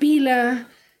 Cuando había una pila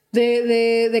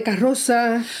de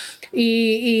carroza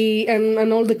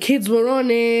and all the kids were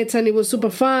on it and it was super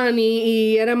fun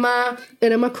y era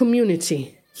más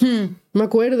community. Me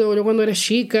acuerdo yo cuando era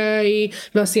chica y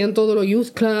lo hacían todos los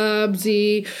youth clubs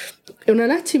y es una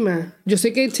lástima. Yo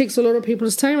sé que it takes a lot of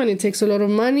people's time and it takes a lot of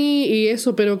money y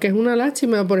eso, pero que es una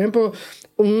lástima. Por ejemplo,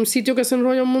 un sitio que se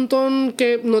enrolla un montón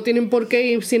que no tienen por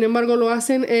qué y sin embargo lo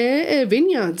hacen es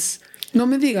Vineyards. No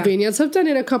me diga. Vineyards have done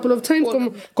it a couple of times,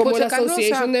 como la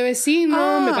asociación de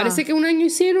vecinos. Me parece que un año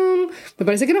hicieron, me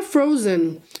parece que era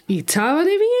Frozen. Y estaba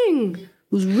de bien. It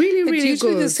was really, really It's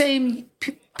usually good. the same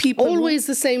people. Always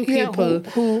the same people.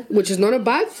 Who which is not a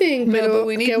bad thing. No, pero but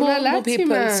we need more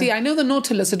people. See, I know the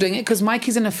Nautilus are doing it because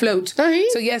Mikey's in a float.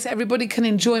 So yes, everybody can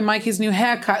enjoy Mikey's new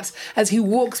haircut as he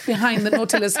walks behind the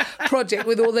Nautilus project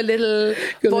with all the little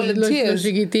volunteers.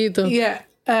 Los chiquititos. Yeah.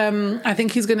 I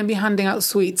think he's going to be handing out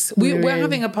sweets. We're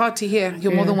having a party here.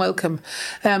 You're more than welcome.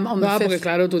 On the 5th. Porque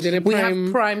claro, tú tienes we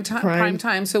have prime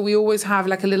time, so we always have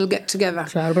like a little get together.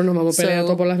 Claro, pero nos vamos a pelear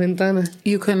todo por las ventanas.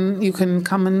 You can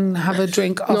come and have a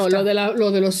drink after. No,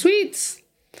 lo de los sweets.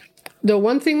 The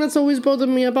one thing that's always bothered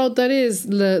me about that is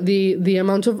the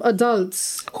amount of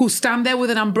adults who stand there with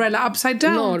an umbrella upside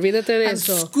down. No, olvídate de and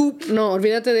eso. Scoop. No,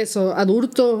 olvídate de eso.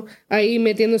 Adultos ahí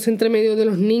metiéndose entre medio de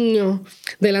los niños,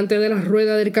 delante de las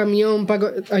ruedas del camión.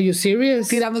 Are you serious?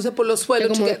 Tirándose por los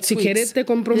suelos. Si quieres te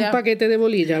compro un paquete de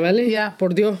bolilla, ¿vale? Yeah.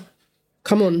 Por Dios.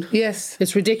 Come on. Yes.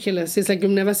 It's ridiculous. It's like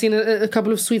you've never seen a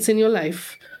couple of sweets in your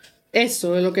life.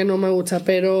 Eso es lo que no me gusta,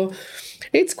 pero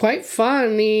it's quite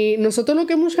fun. Y nosotros lo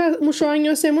que muchos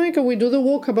años hacemos es que we do the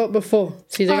walkabout before.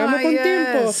 Si llegamos con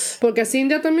tiempo. Porque así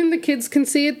ya también the kids can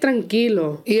see it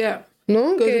tranquilo. Yeah.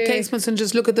 ¿No? Go to the casements and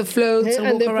just look at the floats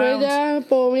and walk around. Ya,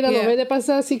 pues mira, lo ves de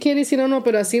pasar si quieres, si no,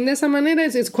 pero así de esa manera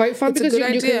it's quite fun because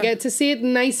you can get to see it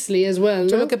nicely as well.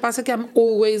 Yo ¿no? lo que pasa es que I'm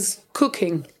always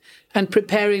cooking and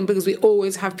preparing because we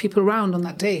always have people around on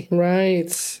that day. Right.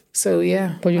 So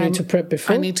yeah. But you need to prep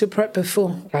before. I need to prep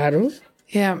before. Claro.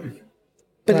 Yeah.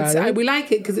 But we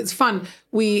like it because it's fun.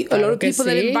 A lot of people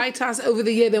that invite us over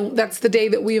the year, that's the day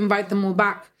that we invite them all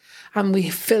back. And we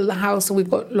fill the house and we've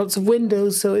got lots of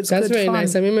windows, so it's That's good very fun.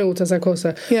 Nice. A mí me gusta esa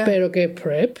cosa. Yeah. Pero que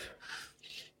prep.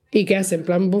 ¿Y qué hacen?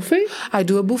 ¿Plan buffet? I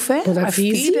do a buffet. Well, that's I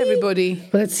feed easy. everybody.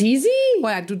 Well, that's easy.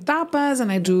 Well, I do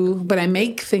tapas but I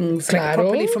make things like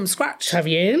properly from scratch. Está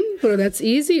bien. Well, that's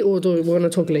easy. Or do we want to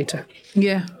talk later?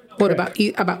 Yeah. What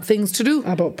about things to do?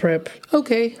 About prep.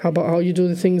 Okay. How about how you do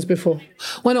the things before?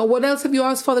 Well, what else have you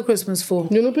asked Father Christmas for?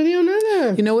 Yo no pedí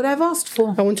nada. You know what I've asked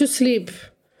for? I want to sleep.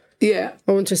 Yeah.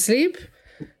 I want to sleep.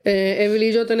 Evelyn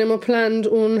y yo tenemos planned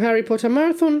un Harry Potter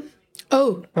marathon.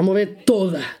 Oh. Vamos a ver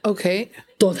todas. Okay.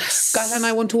 Todas. Gal and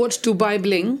I want to watch Dubai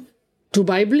Bling.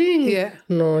 ¿Dubai Bling? Yeah.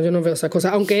 No, yo no veo esa cosa.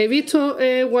 Aunque he visto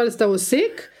Whilst I Was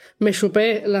Sick, me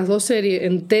chupé las 2 series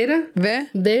enteras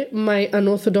de My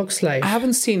Unorthodox Life. I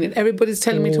haven't seen it. Everybody's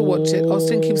telling me to watch it.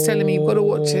 Austin keeps telling me you've got to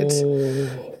watch it.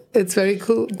 It's very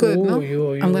cool. Good, no?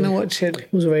 I'm going to watch it.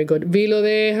 It was very good. Vi lo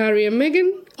de Harry and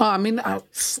Meghan. Oh, I mean,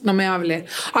 no me hable.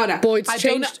 Ahora, Boy,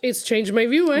 it's changed my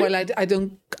view, eh? Well, I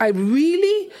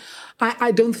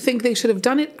don't think they should have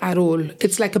done it at all.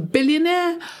 It's like a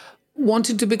billionaire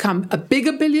wanted to become a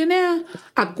bigger billionaire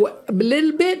a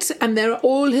little bit, and there are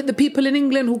all the people in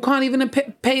England who can't even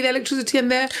pay their electricity and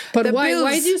their But why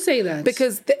do you say that?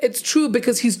 Because it's true,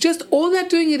 because he's just, all they're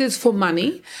doing it is for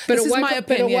money. This is my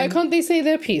opinion. But why can't they say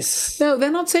their piece? No, they're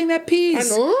not saying their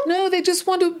piece. No, they just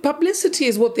want publicity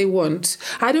is what they want.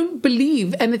 I don't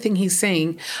believe anything he's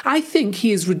saying. I think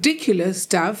he is ridiculous,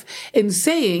 Dav, in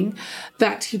saying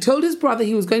that he told his brother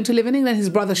he was going to live in England. His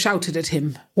brother shouted at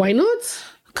him. Why not?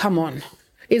 Come on.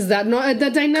 Is that not the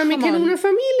dynamic in una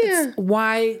familia?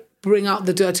 Why bring out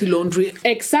the dirty laundry.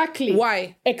 Exactly.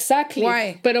 Why? Exactly.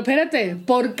 Why? Pero espérate,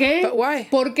 ¿por qué? But why?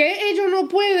 ¿Por qué ellos no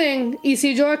pueden? Y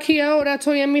si yo aquí ahora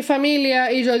estoy en mi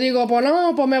familia y yo digo, pues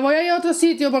no, pues me voy a ir a otro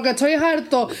sitio porque estoy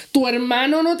harto, tu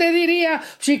hermano no te diría,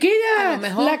 chiquilla,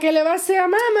 la que le va a hacer a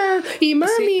mamá y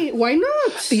mami. Why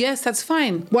not? Yes, that's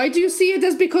fine. Why do you see it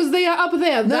as because they are up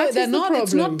there? No, they're not.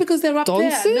 It's not because they're up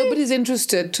there. Nobody's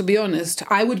interested, to be honest.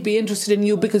 I would be interested in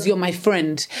you because you're my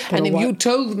friend. And if you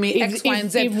told me X, Y,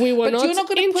 and Z, if we were but not you're not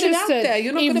going to put it out there.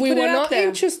 You're not going to put it out there. If we were not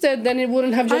interested, then it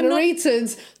wouldn't have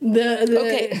generated the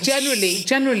okay,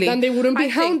 generally. And they wouldn't be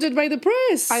hounded by the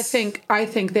press. I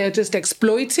think they're just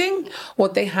exploiting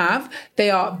what they have. They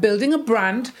are building a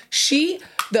brand.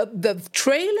 The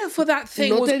trailer for that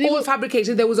thing was all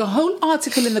fabricated. There was a whole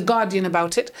article in The Guardian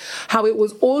about it, how it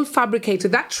was all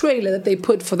fabricated. That trailer that they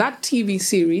put for that TV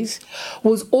series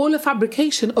was all a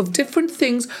fabrication of different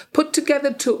things put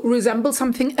together to resemble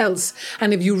something else.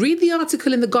 And if you read the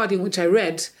article in The Guardian, which I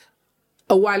read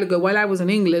a while ago while I was in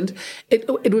England,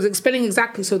 it was explaining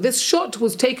exactly. So this shot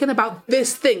was taken about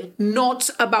this thing, not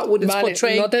about what it's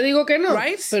portraying. No te digo que no.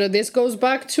 Right? But this goes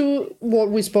back to what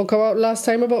we spoke about last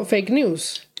time about fake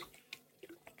news.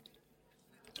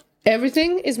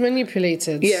 Everything is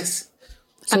manipulated. Yes.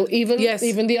 So even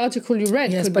the article you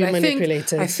read could be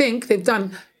manipulated. I think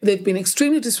they've been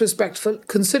extremely disrespectful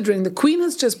considering the Queen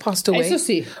has just passed away. Eso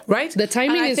sí. Right? The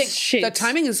timing is shit. The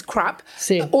timing is crap.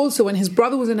 Sí. Also, when his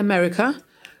brother was in America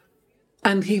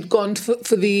and he'd gone for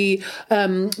the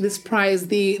this prize,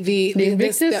 the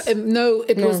Invictus?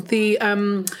 was the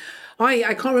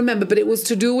I can't remember, but it was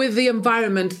to do with the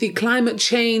environment, the climate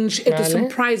change. It was some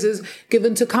prizes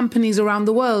given to companies around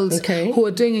the world who are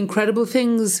doing incredible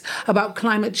things about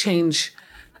climate change.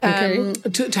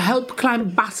 To help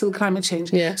battle climate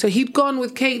change. Yeah. So he'd gone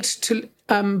with Kate to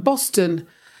Boston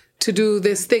to do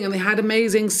this thing, and they had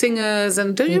amazing singers.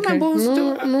 And don't you remember?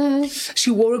 No. She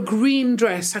wore a green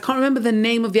dress. I can't remember the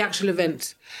name of the actual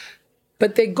event.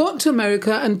 But they got to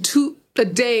America, and a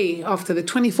day after the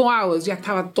 24 hours, ya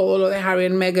estaba todo lo de Harry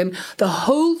and Meghan. The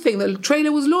whole thing, the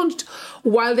trailer was launched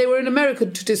while they were in America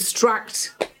to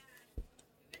distract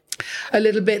a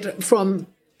little bit from,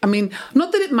 I mean,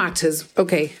 not that it matters,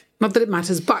 not that it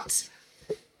matters, but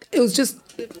it was just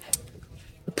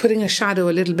putting a shadow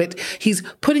a little bit. He's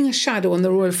putting a shadow on the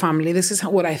royal family. This is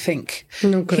what I think.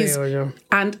 No creo yo.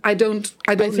 And I don't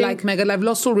like Meghan. I've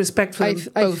lost all respect for them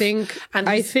both.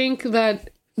 I think that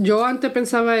yo antes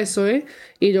pensaba eso,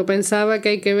 y yo pensaba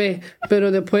que hay que ver,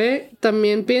 pero después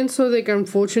también pienso de que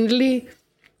unfortunately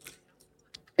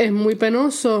es muy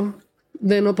penoso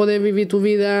de no poder vivir tu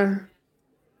vida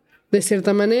de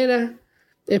cierta manera.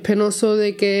 Es penoso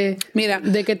de que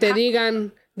te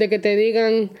digan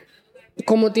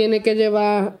cómo tiene que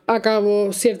llevar a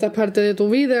cabo ciertas partes de tu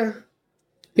vida.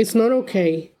 It's not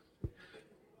okay.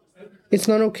 It's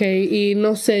not okay. Y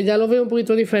no sé, ya lo veo un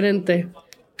poquito diferente.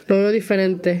 Lo veo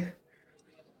diferente.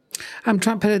 I'm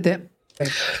trying to put it there.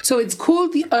 So it's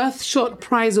called the Earthshot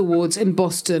Prize Awards in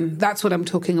Boston. That's what I'm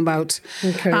talking about.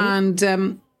 Okay.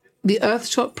 And the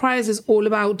Earthshot Prize is all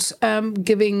about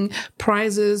giving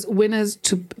winners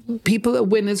to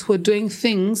winners who are doing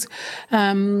things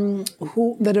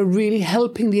that are really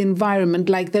helping the environment.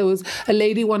 Like there was a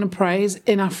lady won a prize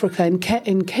in Africa, in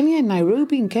Kenya, in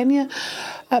Nairobi, in Kenya,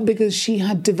 because she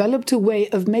had developed a way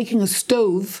of making a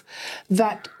stove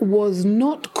that was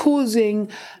not causing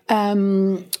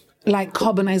like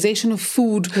carbonization of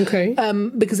food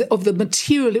because of the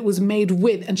material it was made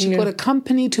with. And she got a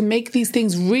company to make these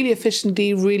things really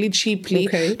efficiently, really cheaply,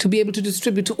 to be able to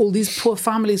distribute to all these poor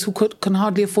families who can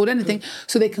hardly afford anything,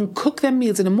 so they can cook their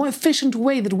meals in a more efficient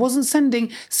way that wasn't sending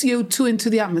CO2 into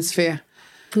the atmosphere.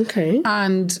 Okay.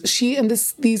 And she and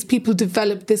these people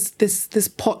developed this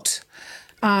pot.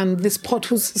 And this pot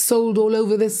was sold all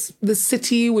over this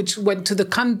city, which went to the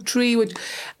country,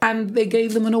 and they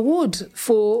gave them an award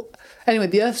for. Anyway,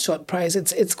 the Earthshot Prize.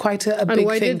 It's quite a big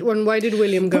thing. And why did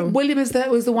William go? William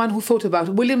was the one who thought about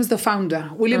it. William is the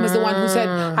founder. William is the one who said,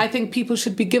 "I think people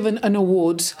should be given an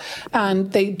award,"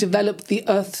 and they developed the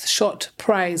Earthshot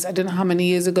Prize. I don't know how many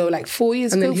years ago, like 4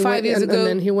 years ago, 5 years ago. And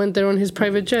then he went there on his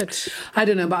private jet. I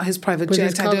don't know about his private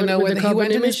jet. I don't know whether he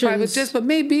went on his private jet, but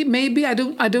maybe I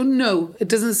don't know. It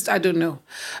doesn't. I don't know.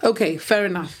 Okay, fair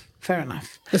enough.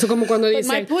 Eso como cuando dicen,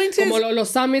 my point is, como los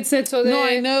summits estos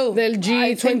del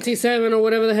G27 or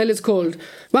whatever the hell it's called.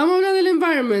 Vamos a hablar del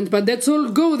environment, but let's all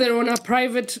go there on our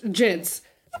private jets.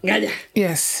 Gaya.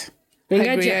 Yes. I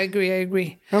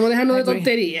agree. Vamos a dejarnos de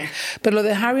tontería. But lo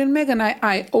de Harry and Meghan,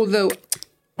 I although,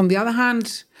 on the other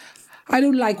hand, I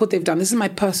don't like what they've done. This is my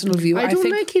personal view. I don't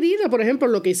like it either. Por ejemplo,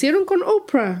 lo que hicieron con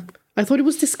Oprah. I thought it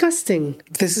was disgusting.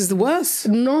 This is the worst.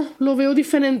 No, lo veo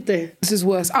diferente. This is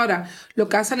worse. Ahora, lo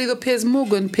que ha salido Piers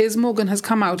Morgan has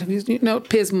come out. Have you know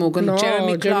Piers Morgan? No,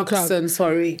 Jeremy Jeremy Clarkson,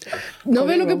 sorry. ¿No Got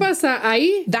ve it lo que wrong. pasa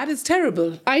ahí? That is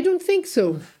terrible. I don't think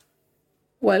so.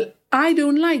 Well, I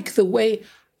don't like the way...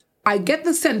 I get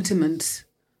the sentiment,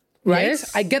 right?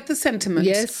 Yes. I get the sentiment.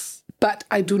 Yes. But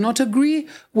I do not agree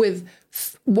with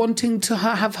wanting to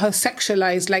have her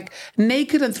sexualized, like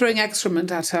naked and throwing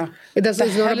excrement at her. It's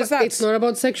That? not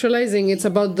about sexualizing. It's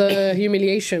about the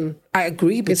humiliation. I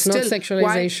agree, but It's still, not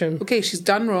sexualization. why? Okay, she's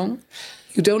done wrong.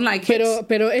 You don't like it.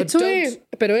 Pero esto don't.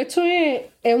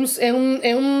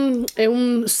 es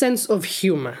un sense of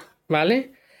humor,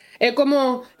 ¿vale? Es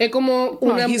como No,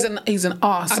 una... he's an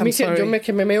arse. A I'm mí sorry. yo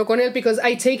me meo con él because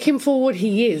I take him for what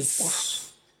he is.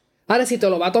 Ahora, si te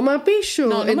lo va a tomar a pecho,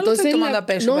 No, no me lo entonces... estoy tomando a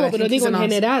pecho, no, but I pero think he's digo an en arse.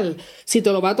 general. Si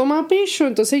te lo va a tomar a pecho,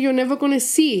 entonces you're never going to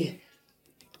see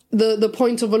the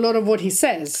point of a lot of what he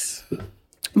says.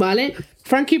 ¿Vale?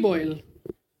 Frankie Boyle.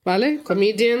 ¿Vale?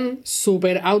 Comedian,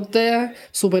 super out there,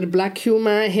 super black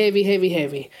humor,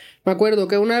 heavy. Me acuerdo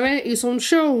que una vez hizo un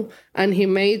show and he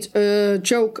made a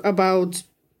joke about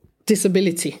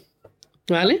disability.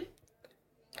 ¿Vale?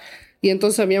 Y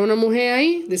entonces había una mujer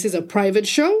ahí. This is a private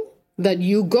show that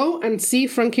you go and see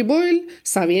Frankie Boyle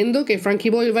sabiendo que Frankie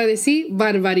Boyle va a decir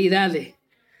barbaridades.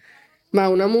 Va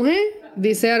una mujer,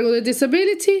 dice algo de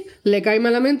disability, le cae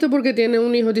malamente porque tiene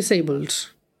un hijo disabled.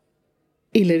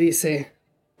 Y le dice,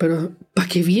 pero ¿para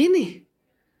qué viene?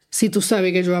 Si tú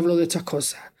sabes que yo hablo de estas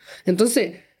cosas.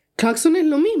 Entonces, Clarkson es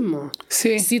lo mismo.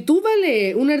 Sí. Si tú vas a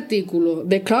leer un artículo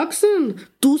de Clarkson,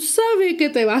 tú sabes que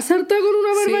te vas a saltar con una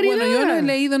Sí, barbaridad. bueno, yo no he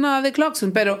leído nada de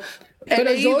Clarkson, pero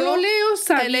yo lo leo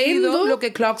he leído sabiendo... lo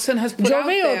que Clarkson has put Yo out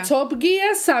veo there. Top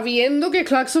Gear sabiendo que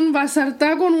Clarkson va a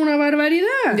saltar con una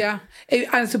barbaridad. Yeah.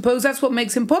 I suppose that's what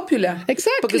makes him popular.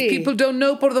 Exactly. Because people don't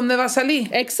know por dónde va a salir.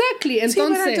 Exactly. Sí, but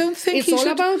Entonces, I don't think it's he all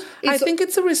should, about... I think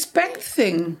it's a respect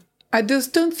thing. I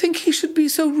just don't think he should be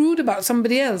so rude about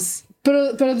somebody else.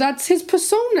 Pero that's his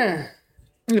persona.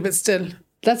 Yeah, but still.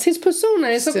 That's his persona.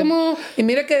 Eso Still. como... Y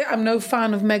mira que I'm no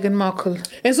fan of Meghan Markle.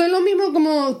 Eso es lo mismo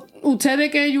como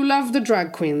ustedes que you love the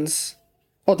drag queens.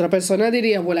 Otra persona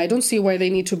diría, well, I don't see why they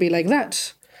need to be like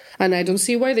that. And I don't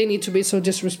see why they need to be so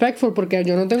disrespectful porque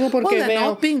yo no tengo por qué Well, they're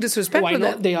not being disrespectful. Why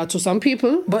not? They are to some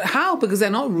people. But how? Because they're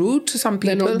not rude to some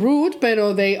people. They're not rude,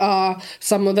 pero they are...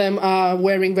 Some of them are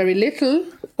wearing very little.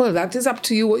 Well, that is up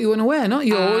to you what you want to wear, no?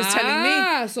 You're always telling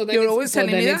me. So then You're it's, always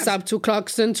telling me it's that. up to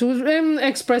Clarkson to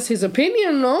express his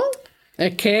opinion, no?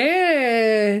 Es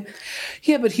que...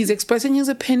 Yeah, but he's expressing his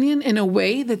opinion in a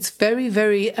way that's very,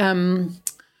 very,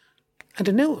 I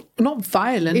don't know, not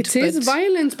violent. It is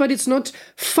violence, but it's not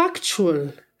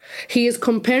factual. He is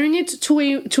comparing it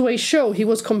to a show. He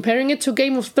was comparing it to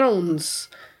Game of Thrones.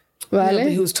 Vale? No,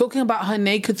 but he was talking about her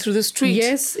naked through the street.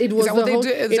 Yes, it was Is that the what they whole, do?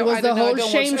 Is it that- was I the don't know, I whole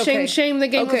don't shame, watch- shame, okay. shame, the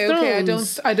Game Okay, of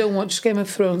Thrones. okay, I don't watch Game of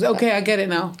Thrones. Okay, I get it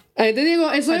now. Te digo,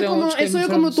 eso I es don't como, watch Game eso of es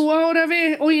como Thrones. tú ahora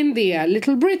ves hoy en día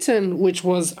Little Britain, which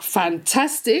was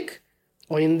fantastic.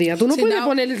 Hoy en día tú no Sí, puedes now-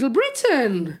 poner Little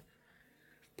Britain.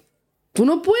 Tú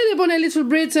no puedes poner Little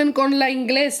Britain con la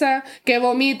inglesa que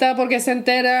vomita porque se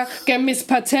entera que Miss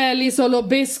Patel hizo los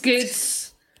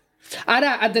biscuits.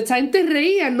 Ahora, at the time te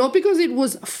reía, not because it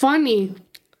was funny,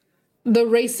 the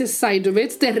racist side of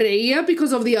it. Te reía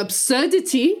because of the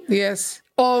absurdity Yes.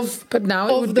 of, But now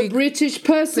it of would the be- British They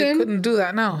person. couldn't do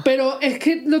that now. Pero es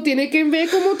que lo tiene que ver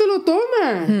cómo te lo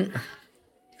toma.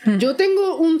 Yo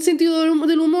tengo un sentido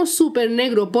del humor súper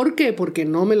negro. ¿Por qué? Porque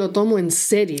no me lo tomo en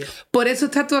serio. Por eso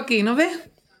estás tú aquí, ¿no ves?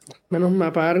 Menos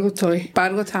mal, para algo estoy.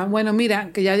 Pargo está. Bueno, mira,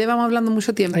 que ya llevamos hablando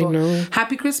mucho tiempo. I know.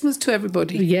 Happy Christmas to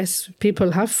everybody. Yes,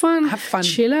 people, have fun. Have fun.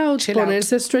 Chill out. Chill out.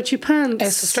 Ponerse stretchy pants.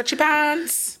 Eso, stretchy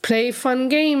pants. Play fun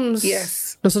games.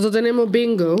 Yes. Nosotros tenemos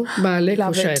bingo, ¿vale?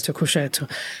 Love Escucha esto.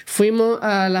 Fuimos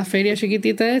a la feria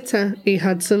chiquitita esta y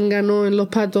Hudson ganó en Los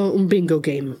Patos un bingo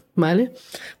game, ¿vale?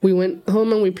 We went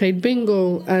home and we played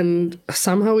bingo and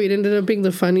somehow it ended up being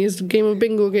the funniest game of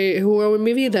bingo que he jugado en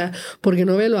mi vida porque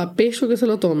no veo lo a pecho que se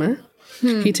lo toma.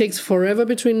 He takes forever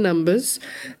between numbers,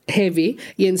 heavy,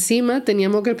 y encima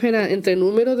teníamos que esperar entre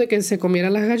números de que se comiera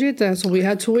las galletas. So we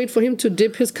had to wait for him to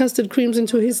dip his custard creams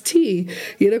into his tea.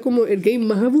 Y era como el game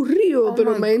más aburrido,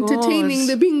 pero my más entertaining gosh.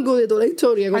 de bingo de toda la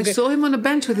historia. Como I que- saw him on a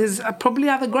bench with his probably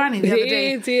other granny the other Sí,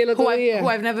 day, sí, el otro día. who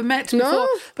I've never met No? before,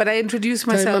 but I introduced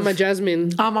Ay, myself. Mama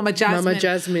Jasmine. Oh, Mama Jasmine. Mama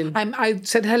Jasmine. I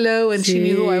said hello and she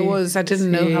knew who I was. I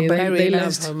didn't know her, but I they love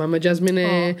realized. her. Mama Jasmine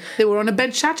es... They were on a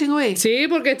bench chatting away. Sí,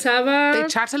 porque estaba... They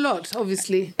chat a lot,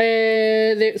 obviously.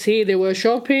 They were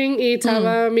shopping y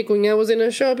estaba mi cuñado was in a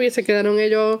shop y se quedaron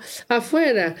ellos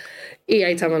afuera. Y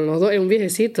ahí estaban los dos. Es un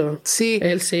viejecito. Sí.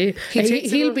 Él sí. He takes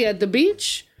it He'll all- be at the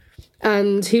beach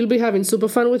and he'll be having super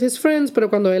fun with his friends, pero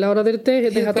cuando es la hora del té,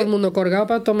 deja a todo el mundo colgado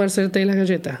para tomarse el té y las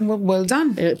galletas. Well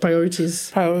done. Priorities.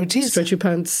 Priorities. Stretchy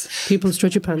pants. People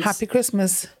stretchy pants. Happy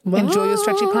Christmas. Enjoy your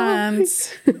stretchy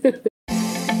pants.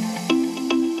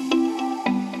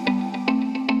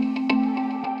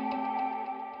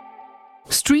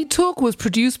 Street Talk was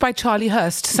produced by Charlie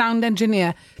Hurst, sound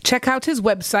engineer. Check out his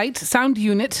website,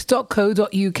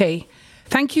 soundunit.co.uk.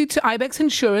 Thank you to Ibex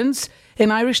Insurance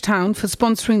in Irish Town for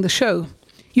sponsoring the show.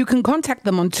 You can contact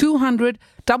them on 200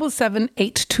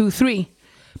 77823.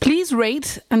 Please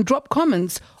rate and drop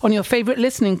comments on your favourite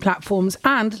listening platforms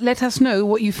and let us know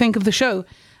what you think of the show.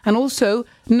 And also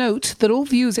note that all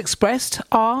views expressed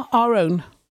are our own.